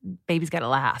it. That baby's got to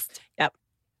last.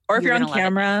 Or if You're you're on gonna love it.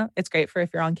 camera, it's great for if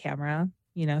you're on camera.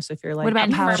 You know, so if you're like What about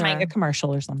filming powder? a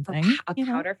commercial or something. A you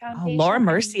know. powder Oh, foundation. Laura I mean,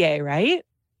 Mercier, right?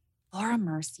 Laura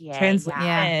Mercier. Translucent.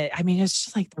 Yeah. I mean, it's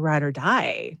just like the ride or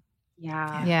die.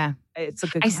 Yeah. Yeah. It's a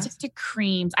good. I stick to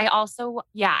creams. I also,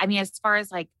 as far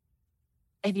as like,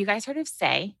 have you guys heard of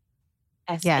Saie?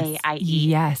 SAIE.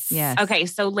 Yes. Yes. Okay,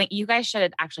 so you guys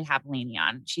should actually have Lainey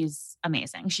on. She's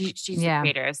amazing. She's Yeah. the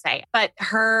creator of Saie. But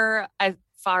her, as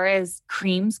far as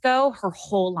creams go, her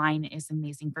whole line is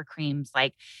amazing for creams.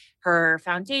 Like her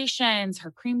foundations,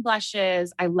 her cream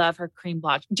blushes. I love her cream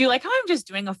blush. Do you like how I'm just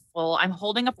doing I'm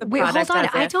holding up the Wait, product. hold on.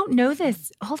 as I if- don't know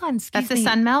this. Hold on. That's the me.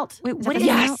 sun melt? Wait, Is what that is the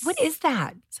sun Yes. melt? What is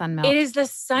that? Sun melt. It is the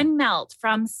Sun Melt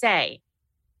from Saie.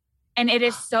 And it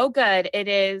is so good.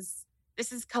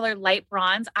 This is colored light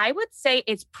bronze. I would say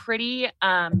it's pretty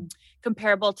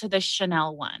comparable to the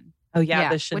Chanel one. Oh yeah, Yeah,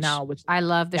 the which Chanel, which I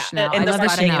love the yeah, Chanel. and I the love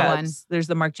Marc the Chanel Jacobs. one. There's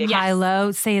the Marc Jacobs. Yes. High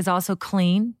Low say is also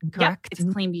clean, correct? Yep,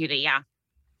 it's clean beauty. Yeah.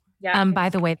 Yeah. By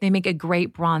the way, they make a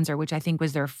great bronzer, which I think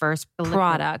was their first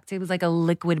product. It was like a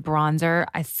liquid bronzer.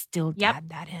 I still add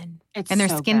that in. And their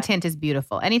skin tint is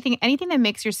beautiful. Anything that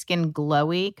makes your skin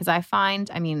glowy, because I find,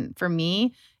 I mean, for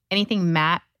me, anything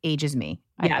matte ages me.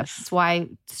 Yes. That's why I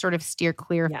sort of steer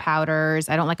clear of powders.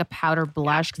 I don't like a powder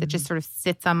blush because it just sort of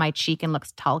sits on my cheek and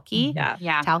looks talky.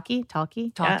 Yeah. Talky.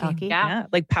 Yeah.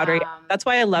 Like powdery. That's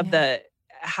why I love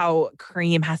how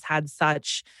cream has had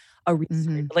such a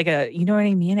like a, you know what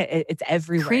I mean? It's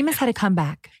everywhere. Cream has had a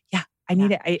comeback. Yeah. I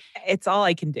need it. It's all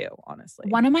I can do, honestly.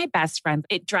 One of my best friends,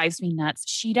 it drives me nuts.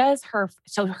 She does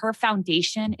her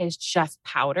foundation is just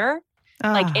powder.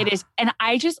 Like it is. And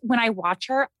I just, when I watch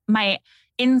her, my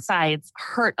insides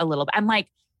hurt a little bit. I'm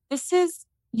like,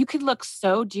 you could look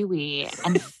so dewy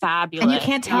and fabulous. And you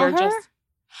can't tell her?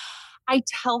 I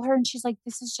tell her and she's like,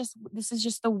 this is just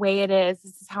the way it is.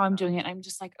 This is how I'm doing it. And I'm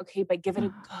just like, okay, but give it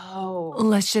a go.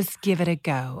 Let's just give it a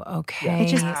go. Okay. It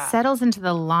just settles into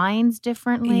the lines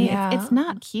differently. Yeah. It's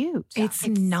not cute. It's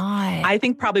not. I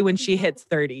think probably when she hits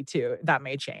 30 too, that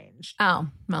may change. Oh,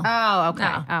 well. Oh, okay.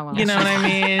 No. Oh, well. You know what I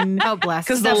mean? Oh, bless.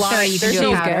 Because the lines, there's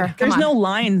no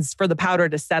lines for the powder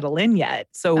to settle in yet.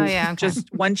 So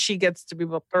just once she gets to be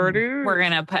about 30, we're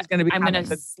gonna put. I'm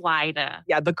gonna slide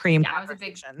the cream.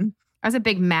 I was a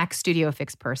big MAC Studio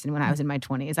Fix person when I was in my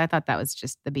 20s. I thought that was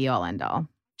just the be all end all.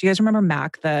 Do you guys remember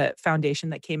MAC, the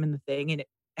foundation that came in the thing and it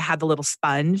had the little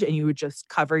sponge and you would just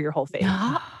cover your whole face?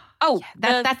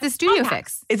 That's the Studio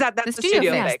Fix. Is that's the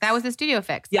Studio Fix? That was the Studio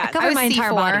Fix. Yeah, I covered my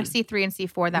entire body. C3 and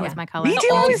C4. That was my color. Me too,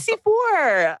 I was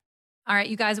C4. All right,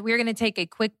 you guys, we're going to take a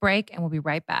quick break and we'll be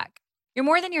right back. You're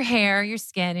more than your hair, your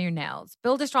skin, and your nails.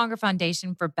 Build a stronger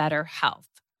foundation for better health.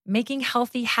 Making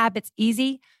healthy habits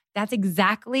easy. That's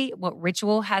exactly what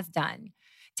Ritual has done.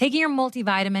 Taking your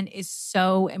multivitamin is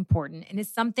so important and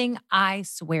is something I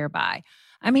swear by.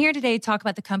 I'm here today to talk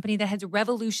about the company that has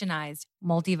revolutionized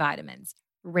multivitamins,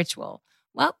 Ritual.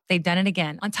 Well, they've done it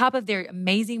again. On top of their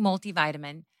amazing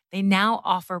multivitamin, they now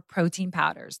offer protein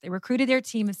powders. They recruited their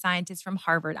team of scientists from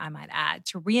Harvard, I might add,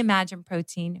 to reimagine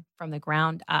protein from the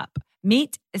ground up.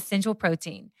 Meet Essential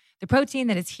Protein, the protein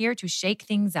that is here to shake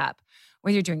things up.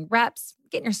 Whether you're doing reps,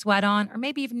 getting your sweat on, or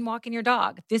maybe even walking your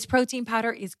dog, this protein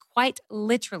powder is quite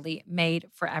literally made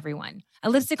for everyone. A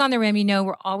lipstick on the rim,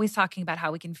 we're always talking about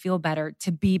how we can feel better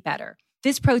to be better.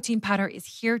 This protein powder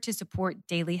is here to support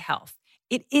daily health.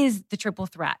 It is the triple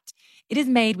threat. It is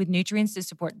made with nutrients to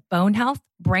support bone health,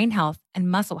 brain health, and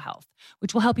muscle health,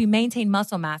 which will help you maintain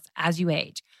muscle mass as you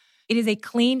age. It is a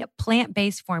clean,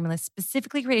 plant-based formula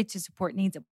specifically created to support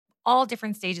needs of all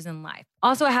different stages in life.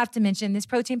 Also, I have to mention, this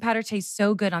protein powder tastes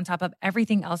so good on top of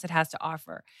everything else it has to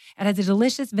offer. It has a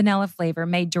delicious vanilla flavor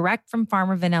made direct from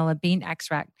farmer vanilla bean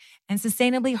extract and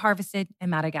sustainably harvested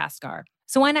in Madagascar.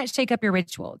 So why not shake up your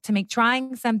Ritual to make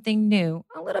trying something new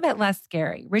a little bit less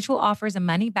scary? Ritual offers a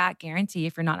money-back guarantee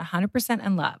if you're not 100%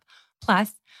 in love.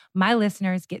 Plus, my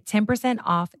listeners get 10%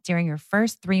 off during your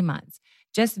first 3 months.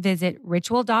 Just visit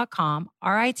ritual.com,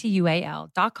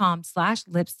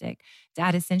 ritual.com/lipstick to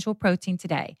add essential protein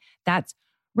today. That's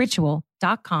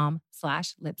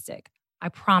ritual.com/lipstick. I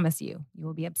promise you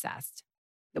will be obsessed.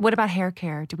 What about hair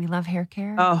care? Do we love hair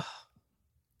care? Oh,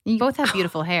 you both have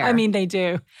beautiful hair. I mean, they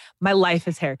do. My life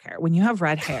is hair care. When you have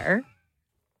red hair,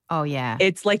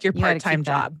 it's like your part-time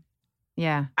job.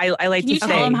 Yeah. I like Can to you say.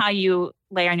 tell them how you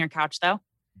lay on your couch though?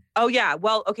 Oh yeah.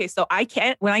 Well, okay. So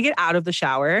when I get out of the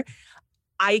shower,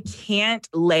 I can't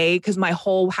lay because my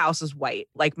whole house is white.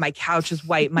 Like my couch is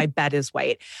white, my bed is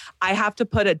white. I have to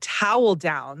put a towel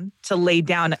down to lay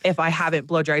down if I haven't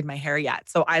blow dried my hair yet.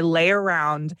 So I lay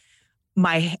around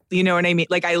you know what I mean?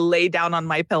 Like I lay down on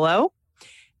my pillow.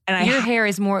 And your hair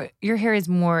is more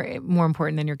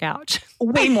important than your couch.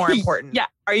 Way more important. Yeah.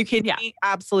 Are you kidding me?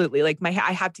 Absolutely. Like I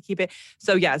have to keep it.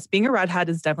 So yes, being a redhead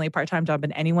is definitely a part-time job.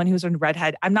 And anyone who's a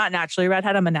redhead, I'm not naturally a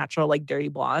redhead. I'm a natural like dirty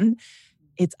blonde.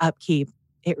 It's upkeep.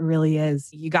 It really is.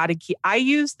 You got to keep. I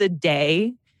use the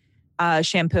Day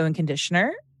shampoo and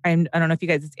conditioner. I don't know if you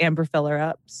guys, it's Amber Filler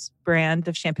Up's brand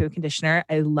of shampoo and conditioner.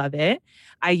 I love it.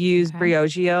 I use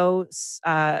Briogio's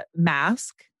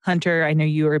mask. Hunter, I know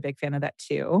you were a big fan of that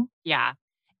too. Yeah.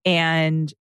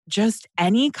 And just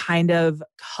any kind of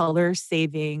color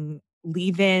saving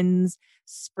leave-ins,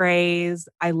 sprays.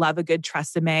 I love a good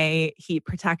Tresemme heat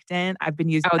protectant. I've been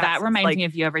using that reminds me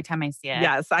of you every time I see it.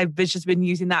 Yes, I've just been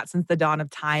using that since the dawn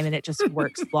of time and it just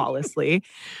works flawlessly.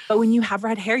 But when you have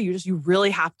red hair, you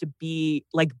really have to be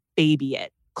like baby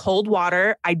it. Cold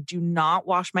water. I do not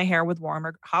wash my hair with warm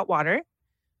or hot water.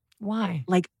 Why?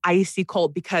 Like icy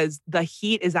cold, because the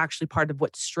heat is actually part of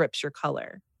what strips your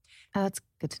color. Oh, that's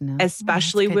good to know.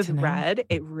 Especially good with to know. red,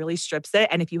 it really strips it.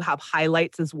 And if you have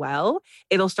highlights as well,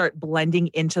 it'll start blending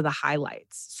into the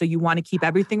highlights. So you want to keep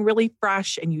everything really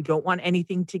fresh and you don't want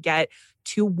anything to get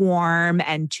too warm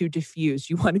and too diffused.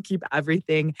 You want to keep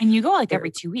everything. And you go like every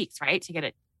 2 weeks, right? To get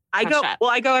it. I go up.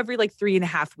 every like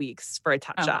 3.5 weeks for a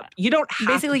touch Okay. up. You don't have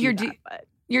Basically, to you're do that, but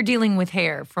You're dealing with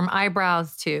hair, from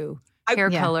eyebrows to hair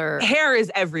Yeah. color. hair is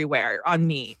everywhere on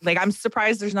me. Like, I'm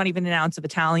surprised there's not even an ounce of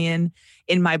Italian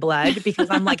in my blood because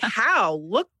I'm like,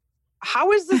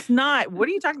 how is this not? What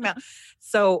are you talking about?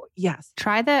 So yes.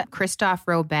 Try the Christophe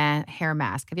Robin hair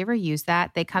mask. Have you ever used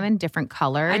that? They come in different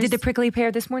colors. I did the prickly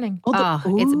pear this morning.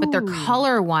 But their Ooh.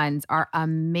 color ones are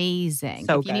amazing.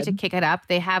 So if you need to good. kick it up,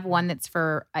 they have one that's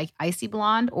for like icy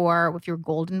blonde, or if you're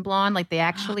golden blonde, like they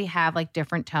actually have like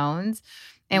different tones.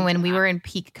 And when we were in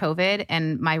peak COVID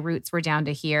and my roots were down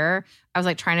to here, I was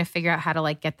like trying to figure out how to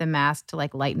like get the mask to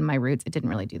like lighten my roots. It didn't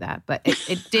really do that, but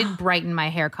it did brighten my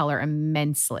hair color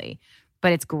immensely.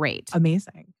 But it's great.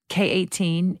 Amazing.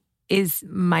 K18 is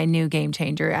my new game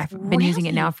changer. I've been using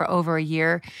it now for over a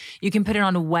year. You can put it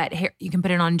on wet hair. You can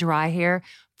put it on dry hair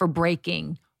for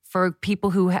breaking. For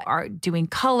people who are doing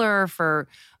color, for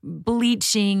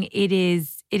bleaching, it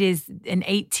is an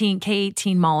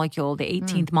K18 molecule, the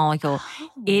 18th molecule.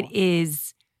 It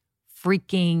is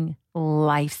freaking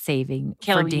life-saving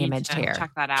Kayla, for we need damaged to hair.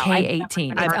 check that out. K18. I've never It's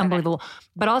heard of it. unbelievable.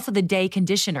 But also the day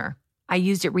conditioner. I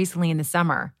used it recently in the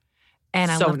summer. And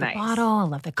I So love nice. the bottle. I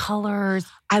love the colors.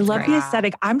 I love great. the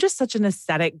aesthetic. I'm just such an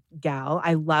aesthetic gal.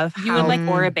 I love how. You would like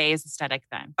Oribe's aesthetic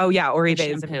then. Oh yeah, Oribe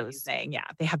Their is shampoos. amazing. Yeah,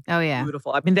 they have Oh, yeah.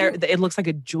 beautiful. I mean, it looks like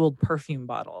a jeweled perfume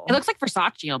bottle. It looks like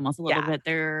Versace almost a little Yeah. bit.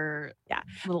 They're Yeah.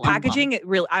 little packaging.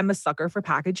 I'm a sucker for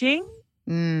packaging.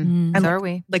 So And are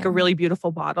we. Like a really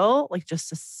beautiful bottle, like just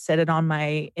to sit it on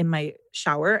in my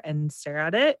shower and stare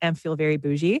at it and feel very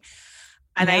bougie.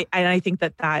 And I think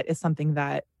that is something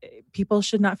that people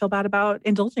should not feel bad about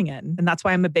indulging in. And that's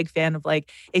why I'm a big fan of, like,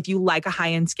 if you like a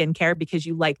high-end skincare because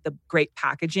you like the great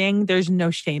packaging, there's no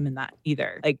shame in that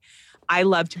either. Like, I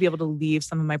love to be able to leave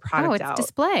some of my product it's out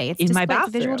display. It's in display. my bathroom.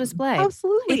 It's visual display.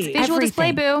 Absolutely. It's visual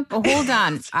display, boo. Oh, hold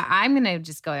on. Everything. I'm going to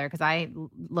just go there because I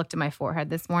looked at my forehead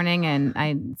this morning and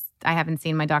I haven't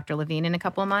seen my Dr. Levine in a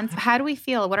couple of months. How do we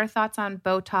feel? What are thoughts on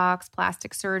Botox,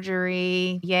 plastic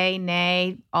surgery? Yay,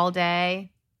 nay, all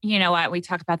day? You know what? We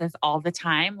talk about this all the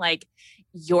time. Like,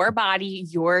 your body,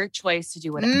 your choice to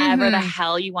do whatever the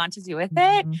hell you want to do with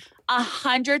it.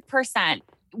 100%.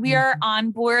 We are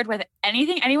on board with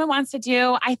anything anyone wants to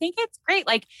do. I think it's great.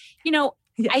 Like,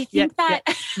 I think that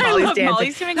Molly's dancing.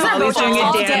 Molly's doing Molly's doing a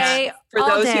all dance. day, For all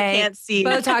those who day. can't see,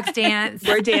 Botox dance.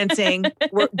 we're dancing.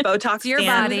 We're Botox Your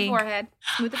dance. body.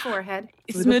 Smooth the forehead.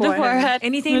 Smooth the forehead.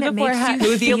 Anything that Smooth the makes forehead. you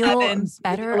Smooth the feel 11s,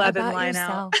 better 11 about line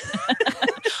out. yourself.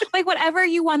 Like, whatever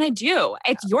you want to do.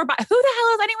 It's your body. Who the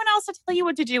hell is anyone else to tell you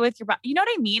what to do with your body? You know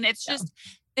what I mean? It's just,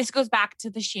 this goes back to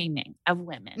the shaming of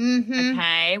women.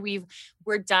 Okay.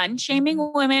 We're done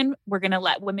shaming women. We're going to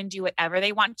let women do whatever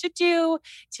they want to do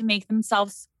to make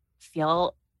themselves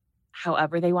feel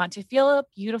however they want to feel,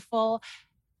 beautiful.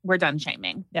 We're done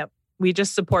shaming. Yep. We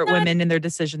just support women in their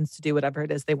decisions to do whatever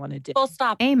it is they want to do. Full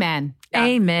stop. Amen. Yeah.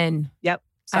 Amen. Yep.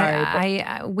 Sorry.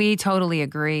 We totally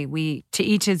agree. We, to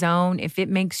each his own. If it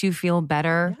makes you feel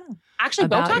better, Actually,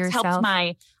 about Botox yourself. helps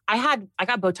I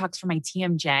got Botox for my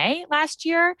TMJ last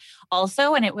year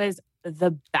also, and it was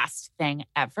the best thing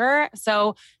ever.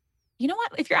 So, you know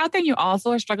what? If you're out there and you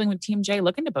also are struggling with TMJ,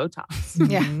 look into Botox.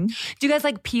 Mhm. do you guys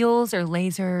like peels or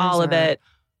lasers? All of or- it.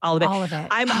 All of it. All of it.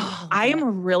 I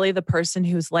am really the person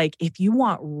who's like, if you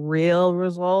want real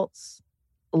results,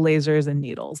 lasers and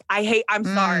needles. I'm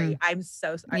sorry. I'm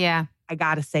so sorry. Yeah. I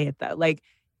gotta say it though. Like,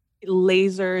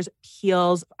 lasers,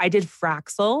 peels. I did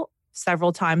Fraxel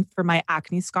several times for my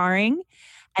acne scarring,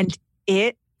 and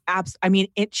it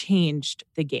changed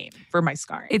the game for my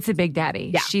scarring. It's a big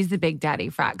daddy. Yeah. She's the big daddy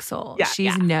Fraxel. Yeah,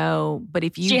 She's but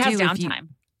if you She do, has if you- downtime.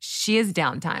 she is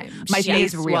downtime. my She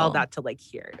face is real. swelled out to like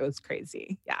here. It was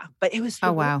crazy. Yeah. But it was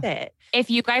Oh, wow. worth it. If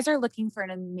you guys are looking for an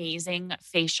amazing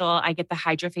facial, I get the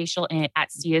Hydrofacial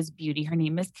at Sia's Beauty. Her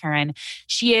name is Karen.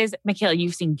 She is, Michaela,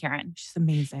 you've seen Karen. She's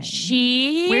amazing.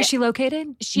 Where's she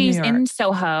located? She's New in York.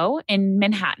 Soho in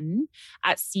Manhattan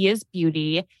at Sia's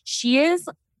Beauty. She is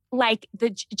like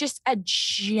just a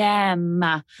gem.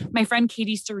 My friend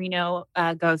Katie Serino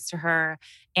goes to her,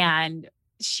 and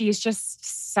she's just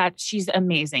she's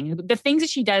amazing. The things that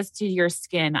she does to your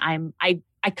skin,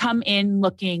 I come in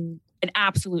looking an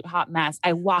absolute hot mess,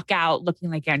 I walk out looking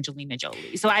like Angelina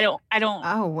Jolie. So I don't.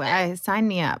 Oh, sign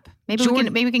me up. Maybe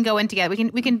we can go in together.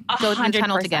 We can go through the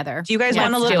tunnel 100%. together. Do you guys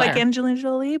want to look like Angelina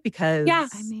Jolie? Because I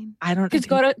mean, I don't. Just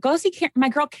go see my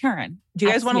girl Karen. Do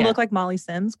you guys want to look like Molly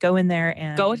Sims? Go in there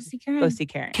and go to see Karen. Go see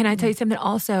Karen. Can I tell you something?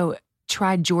 Also,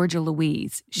 try Georgia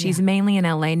Louise. She's mainly in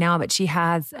LA now, but she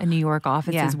has a New York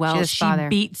office as well. She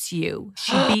beats you.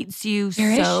 She beats you.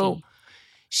 Where is she?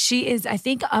 She is, I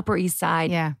think, Upper East Side.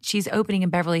 Yeah. She's opening in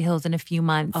Beverly Hills in a few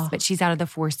months, but she's out of the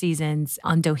Four Seasons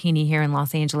on Doheny here in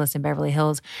Los Angeles and Beverly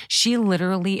Hills. She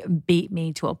literally beat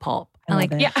me to a pulp.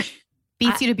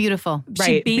 Beats you to beautiful.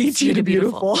 She beats you to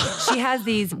beautiful. beautiful. She has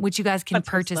these, which you guys can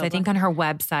purchase, I think, on her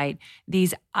website.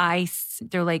 These ice,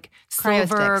 they're like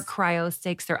silver cryo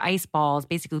sticks. They're ice balls.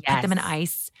 Basically, put them in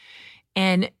ice.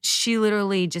 And she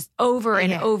literally just over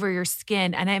and over your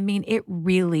skin. And I mean, it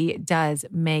really does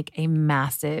make a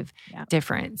massive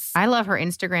difference. I love her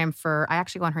Instagram I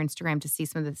actually go on her Instagram to see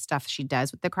some of the stuff she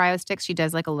does with the cryo sticks. She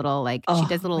does like a little, she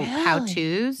does little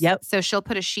how-tos. Yep. So she'll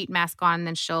put a sheet mask on and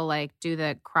then she'll like do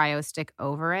the cryo stick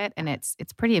over it. And it's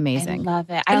pretty amazing. I love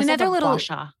it. And I another love little gua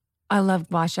sha. I love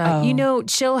gua sha. You know,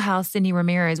 Chill House, Cindy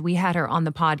Ramirez, we had her on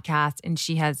the podcast and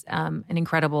she has an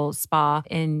incredible spa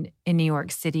in New York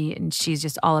City and she's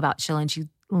just all about chill and she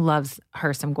loves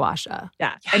her some gua sha.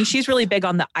 Yeah. And she's really big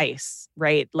on the ice,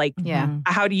 right? Like,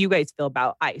 how do you guys feel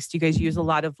about ice? Do you guys use a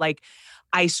lot of like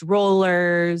ice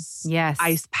rollers? Yes.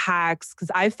 Ice packs?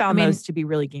 Because I've found those to be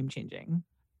really game changing.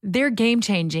 They're game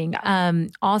changing.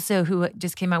 Also, who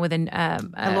just came out with Lauren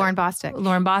Bostic.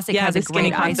 Lauren Bostic has a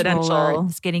great ice roller,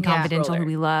 Skinny Confidential, who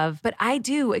we love. But I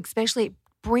do, especially it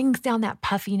brings down that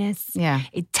puffiness. Yeah.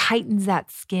 It tightens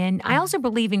that skin. I also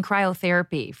believe in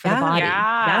cryotherapy for the body.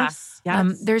 Yeah.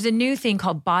 Yes. There's a new thing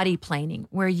called body planing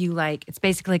where you it's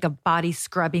basically like a body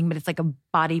scrubbing, but it's like a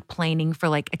body planing for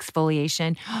like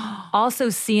exfoliation.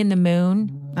 Also, See in the Moon,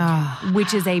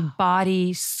 which is a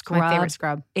body scrub. My favorite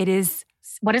scrub. It is.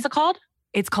 What is it called?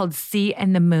 It's called See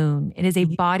and the Moon. It is a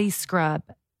body scrub,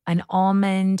 an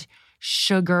almond,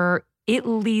 sugar. It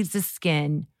leaves the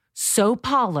skin so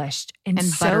polished and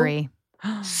buttery.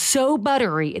 So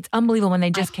buttery. It's unbelievable when they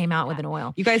just came out with an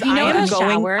oil. You guys, You know those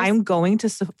showers? I'm going to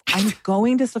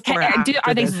Sephora.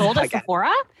 Are they sold at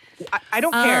Sephora? I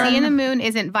don't care. See in the Moon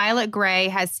isn't. Violet Gray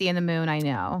has See in the Moon, I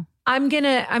know. I'm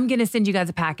gonna send you guys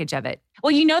a package of it.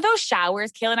 Well, you know those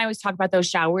showers, Kayla and I always talk about those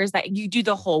showers that you do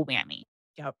the whole whammy.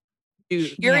 Yep.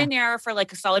 You're in there for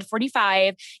like a solid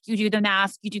 45. You do the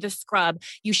mask, you do the scrub,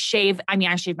 you shave. I mean,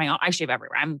 I shave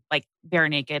everywhere. I'm like bare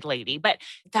naked lady, but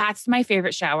that's my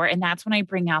favorite shower. And that's when I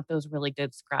bring out those really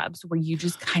good scrubs where you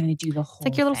just kind of do the whole It's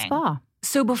like your little thing. spa.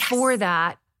 So before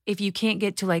that, if you can't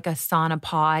get to like a sauna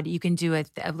pod, you can do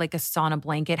like a sauna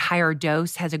blanket. Higher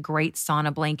Dose has a great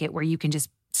sauna blanket where you can just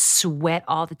sweat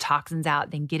all the toxins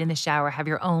out, then get in the shower, have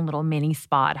your own little mini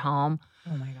spa at home.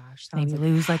 Oh my gosh. Maybe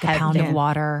lose like a pound of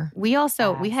water. We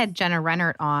had Jenna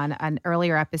Rennert on an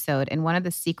earlier episode, and one of the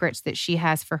secrets that she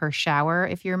has for her shower,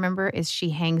 if you remember, is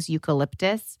she hangs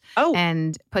eucalyptus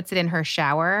and puts it in her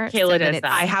shower. Kayla does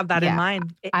that. I have that in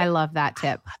mind. I love that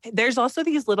tip. There's also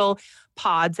these little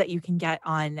pods that you can get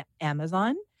on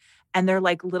Amazon, and they're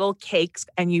like little cakes,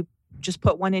 and you just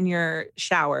put one in your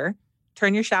shower,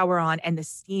 turn your shower on, and the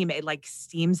steam, it like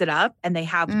steams it up. And they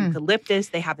have eucalyptus,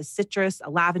 they have a citrus,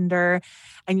 a lavender,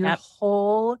 and your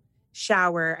whole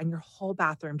shower and your whole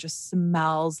bathroom just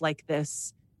smells like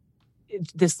this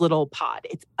little pod.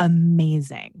 It's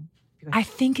amazing. I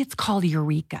think it's called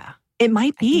Eureka. It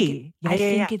might be. I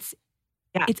think it's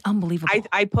unbelievable.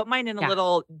 I put mine in a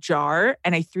little jar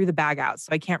and I threw the bag out. So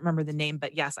I can't remember the name,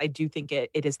 but yes, I do think it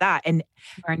is that. And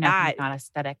not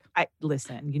aesthetic.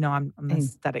 Listen, you know, I'm an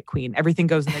aesthetic queen. Everything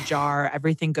goes in a jar.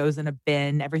 Everything goes in a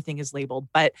bin. Everything is labeled.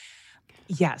 But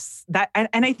yes, and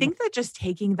I think that just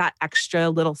taking that extra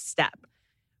little step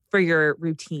for your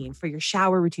routine, for your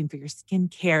shower routine, for your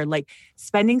skincare, like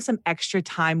spending some extra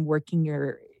time working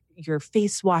your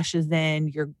face washes in,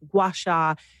 your gua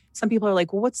sha. Some people are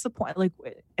like, well, what's the point? Like,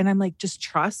 and I'm like, just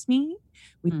trust me.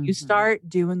 When you start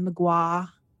doing the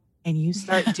gua and you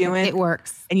start doing it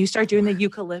works, and you start doing the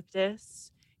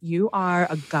eucalyptus, you are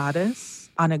a goddess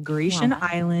on a Grecian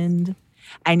island,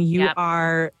 and you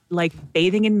are like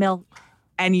bathing in milk,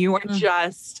 and you are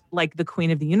just like the queen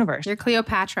of the universe. You're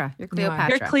Cleopatra. You're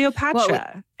Cleopatra.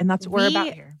 Well, and that's what we're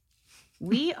about here.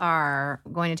 We are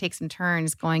going to take some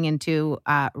turns going into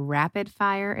rapid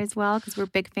fire as well, because we're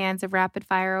big fans of rapid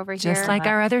fire over here. Just like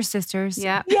our other sisters.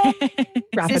 Yeah.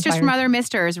 Rapid Sisters fire. from Other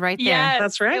Misters right there. Yes,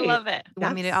 that's right. I love it. You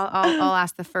want me to? I'll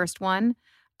ask the first one.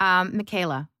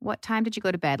 Michaela, what time did you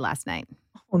go to bed last night?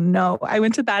 Oh no, I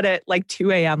went to bed at like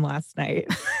 2 a.m. last night.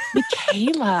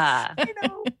 Michaela. I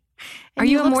know. Are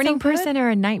you a morning person or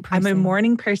a night person? I'm a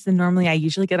morning person. Normally, I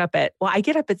usually get up at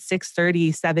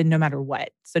 6:30, 7, no matter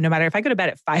what. So no matter if I go to bed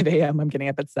at 5 a.m., I'm getting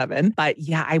up at 7. But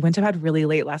yeah, I went to bed really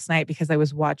late last night because I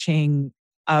was watching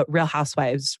Real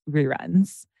Housewives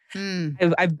reruns.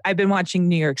 I've been watching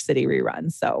New York City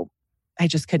reruns, so I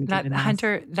just couldn't get enough.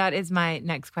 Hunter, that is my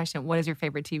next question. What is your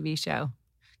favorite TV show?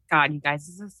 God, you guys,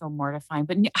 this is so mortifying.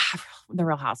 But the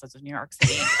Real Housewives of New York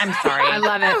City. I'm sorry. I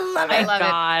love it. I love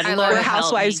God, it. We're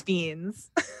Housewives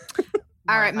fiends.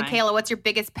 All right, Michaela, what's your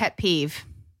biggest pet peeve?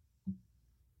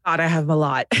 God, I have a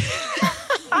lot.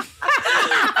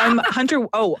 Hunter.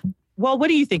 Oh, well, what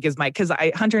do you think is Mike? Because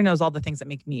Hunter knows all the things that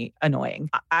make me annoying.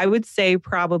 I would say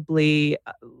probably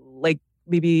like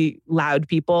maybe loud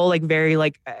people, like very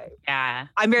like. Yeah.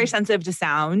 I'm very sensitive to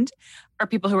sound. Or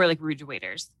people who are like rude to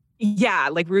waiters. Yeah,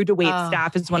 like rude to wait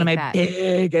staff is one of my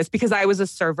biggest, because I was a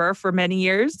server for many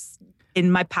years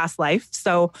in my past life.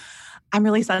 So I'm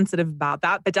really sensitive about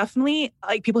that. But definitely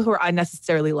like people who are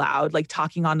unnecessarily loud, like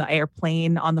talking on the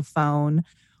airplane, on the phone,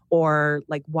 or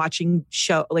like watching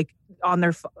show, like on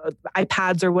their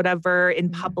iPads or whatever in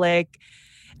public.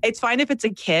 It's fine if it's a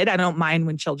kid. I don't mind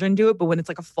when children do it. But when it's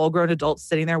like a full grown adult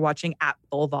sitting there watching at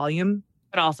full volume.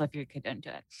 But also if your kid don't do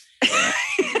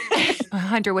it.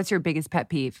 Hunter, what's your biggest pet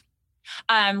peeve?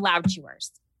 Loud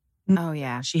chewers. Oh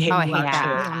yeah, she hates I hate loud that.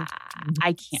 chewers.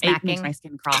 I can't. It makes my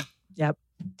skin crawl. Yep,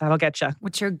 that'll get you.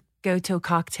 What's your go-to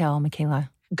cocktail, Michaela?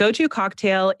 Go-to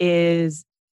cocktail is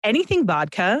anything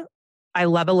vodka. I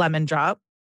love a lemon drop,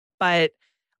 but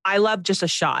I love just a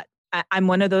shot. I'm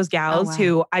one of those gals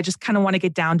who I just kind of want to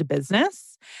get down to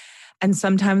business. And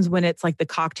sometimes when it's like the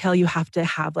cocktail, you have to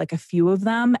have like a few of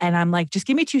them. And I'm like, just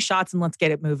give me 2 shots and let's get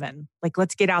it moving. Like,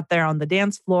 let's get out there on the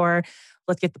dance floor.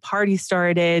 Let's get the party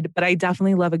started. But I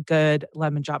definitely love a good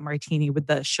lemon drop martini with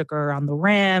the sugar on the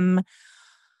rim,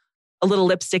 a little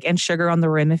lipstick and sugar on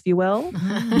the rim, if you will.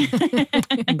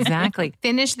 Exactly.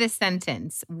 Finish this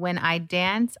sentence. When I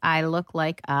dance, I look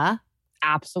like a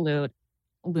absolute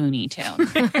Looney Tune.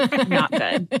 Not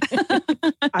good.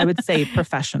 I would say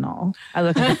professional. I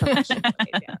look like a professional when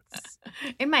I dance.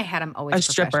 In my head, I'm always a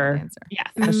stripper. Dancer.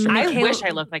 Yes. I wish I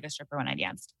looked like a stripper when I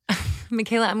danced.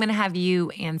 Michaela, I'm going to have you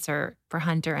answer for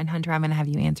Hunter, and Hunter, I'm going to have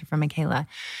you answer for Michaela.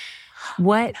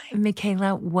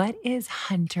 Michaela, what is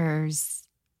Hunter's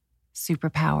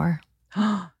superpower?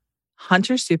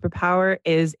 Hunter's superpower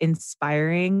is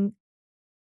inspiring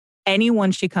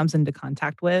anyone she comes into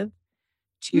contact with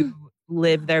to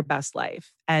live their best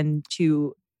life and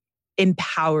to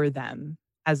empower them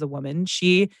as a woman.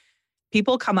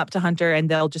 People come up to Hunter and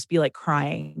they'll just be like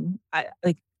crying.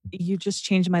 You just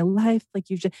changed my life.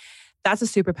 That's a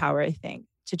superpower, I think,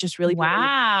 to just really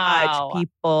touch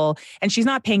people. And she's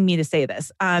not paying me to say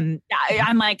this. I'm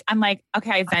like,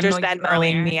 okay, Hunter's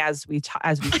Venmoing me as we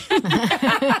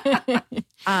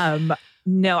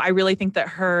no, I really think that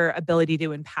her ability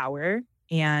to empower,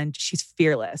 and she's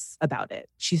fearless about it.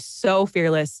 She's so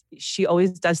fearless. She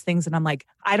always does things. And I'm like,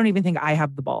 I don't even think I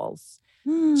have the balls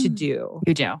to do.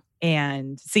 You do.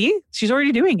 And see, she's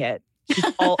already doing it.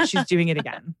 She's doing it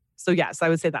again. So yes, I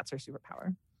would say that's her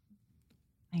superpower.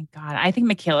 My God. I think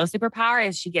Michaela's superpower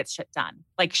is she gets shit done.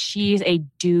 Like, she's a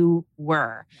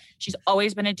doer. She's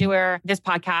always been a doer.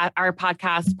 Our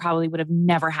podcast probably would have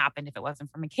never happened if it wasn't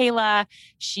for Michaela.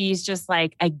 She's just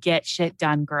like a get shit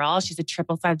done girl. She's a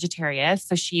triple Sagittarius.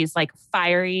 So she's like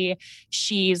fiery.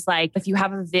 She's like, if you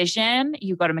have a vision,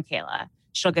 you go to Michaela.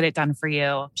 She'll get it done for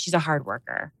you. She's a hard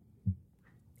worker.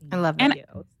 I love that.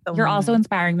 And you're also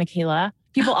inspiring, Michaela.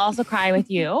 People also cry with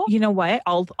you. You know what?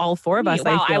 All 4 of us.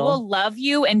 Wow, I will love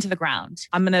you into the ground.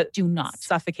 I'm going to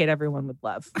suffocate everyone with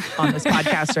love on this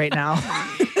podcast right now.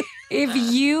 If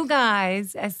you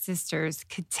guys as sisters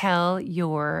could tell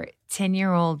your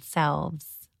 10-year-old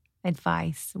selves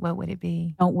advice, what would it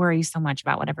be? Don't worry so much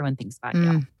about what everyone thinks about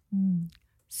you.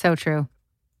 So true.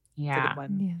 Yeah.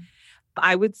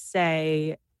 I would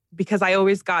say, because I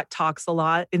always got talks a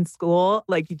lot in school,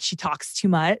 like she talks too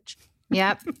much.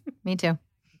 Yep, me too.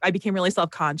 I became really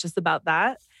self-conscious about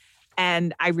that.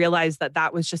 And I realized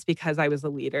that was just because I was a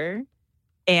leader.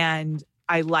 And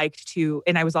I liked to,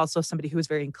 and I was also somebody who was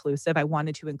very inclusive. I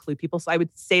wanted to include people. So I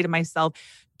would say to myself,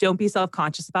 don't be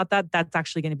self-conscious about that. That's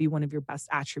actually going to be one of your best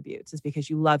attributes, is because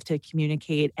you love to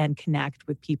communicate and connect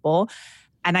with people.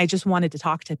 And I just wanted to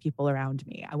talk to people around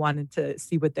me. I wanted to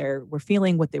see what they were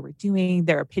feeling, what they were doing,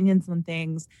 their opinions on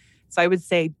things. So I would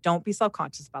say, don't be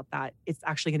self-conscious about that. It's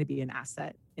actually going to be an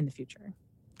asset in the future.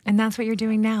 And that's what you're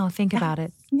doing now. Think about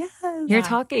it. Yes. You're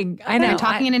talking. I know. You're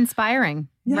talking and inspiring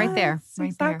right there. Yes,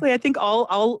 exactly. I think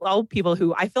all people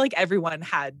who, I feel like everyone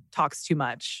talks too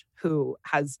much who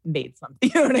has made something.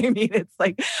 You know what I mean? It's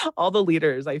like all the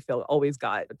leaders I feel always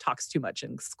got talks too much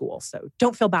in school. So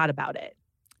don't feel bad about it.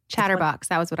 Chatterbox.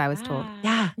 That was what I was told.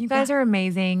 Yeah. You guys are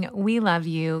amazing. We love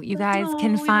you. You guys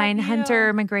can find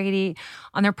Hunter McGrady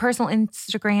on their personal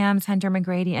Instagrams, Hunter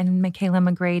McGrady and Michaela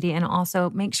McGrady. And also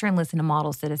make sure and listen to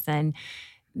Model Citizen.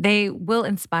 They will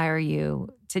inspire you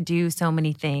to do so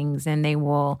many things, and they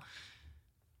will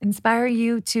inspire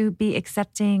you to be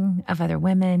accepting of other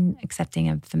women, accepting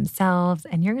of themselves.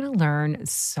 And you're going to learn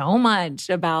so much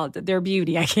about their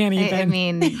beauty. I can't even. I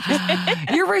mean,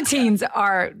 your routines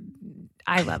are...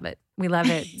 I love it. We love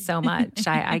it so much.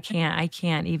 I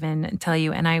can't even tell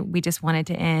you. And we just wanted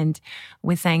to end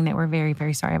with saying that we're very,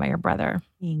 very sorry about your brother.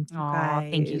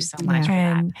 Thank you so much for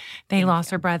And that. they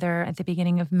lost her brother at the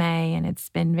beginning of May, and it's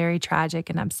been very tragic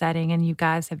and upsetting. And you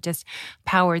guys have just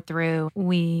powered through.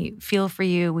 We feel for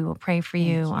you. We will pray for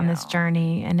you on this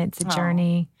journey. And it's a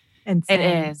journey. And It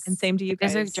is. And same to you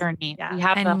guys. It's a journey. Yeah. We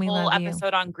have And the we whole love you.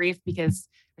 episode on grief because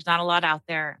there's not a lot out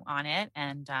there on it.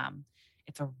 And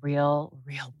it's a real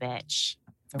bitch.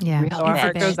 It's a Yeah. real So our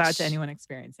heart bitch. goes out to anyone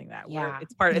experiencing that. Yeah.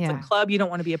 It's a club you don't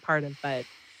want to be a part of, but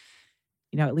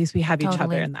at least we have each Totally.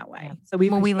 other in that way. Yeah. So we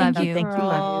love appreciate you. that. Thank you.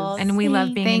 Girls. And we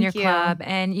love being in your Thank you. club.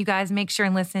 And you guys make sure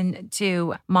and listen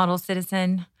to Model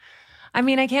Citizen. I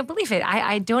mean, I can't believe it.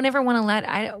 I don't ever want to let.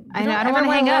 I don't I don't ever wanna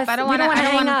wanna hang let up. us- I don't we wanna- wanna I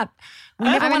don't hang wanna- up. We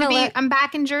never want to let. I'm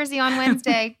back in Jersey on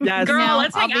Wednesday. Yes. Girl, No,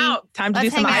 let's I'll hang be- out. Time to do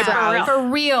Let's some hang out. eyebrows. For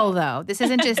real though. This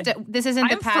isn't the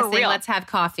I'm for passing. real. Let's have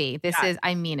coffee. This Yeah. is,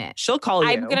 I mean it. She'll call you.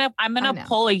 I'm I gonna know.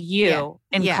 pull a you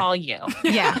and Yeah. call you.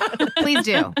 Yeah. Please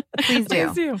do. Please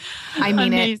do. I mean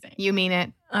Amazing. it. You mean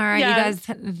it. All right, Yes.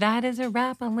 you guys, that is a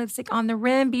wrap on Lipstick on the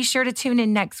Rim. Be sure to tune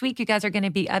in next week. You guys are going to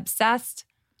be obsessed.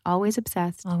 Always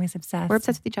obsessed. Always obsessed. We're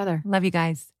obsessed with each other. Love you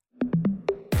guys.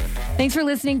 Thanks for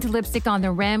listening to Lipstick on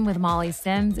the Rim with Molly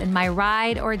Sims and my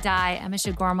ride or die, Emma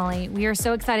Shagormally. We are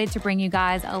so excited to bring you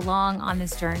guys along on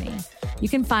this journey. You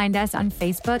can find us on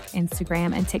Facebook,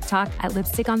 Instagram, and TikTok at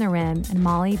Lipstick on the Rim and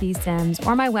Molly B. Sims,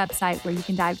 or my website where you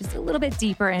can dive just a little bit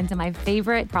deeper into my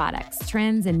favorite products,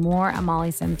 trends, and more at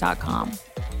mollysims.com.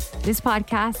 This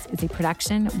podcast is a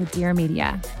production with Dear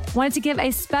Media. Wanted to give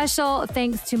a special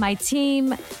thanks to my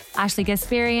team, Ashley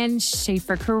Gasparian,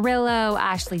 Schaefer Carrillo,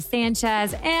 Ashley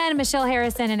Sanchez, and Michelle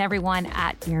Harrison, and everyone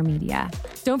at Dear Media.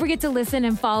 Don't forget to listen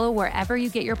and follow wherever you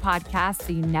get your podcasts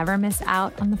so you never miss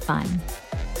out on the fun.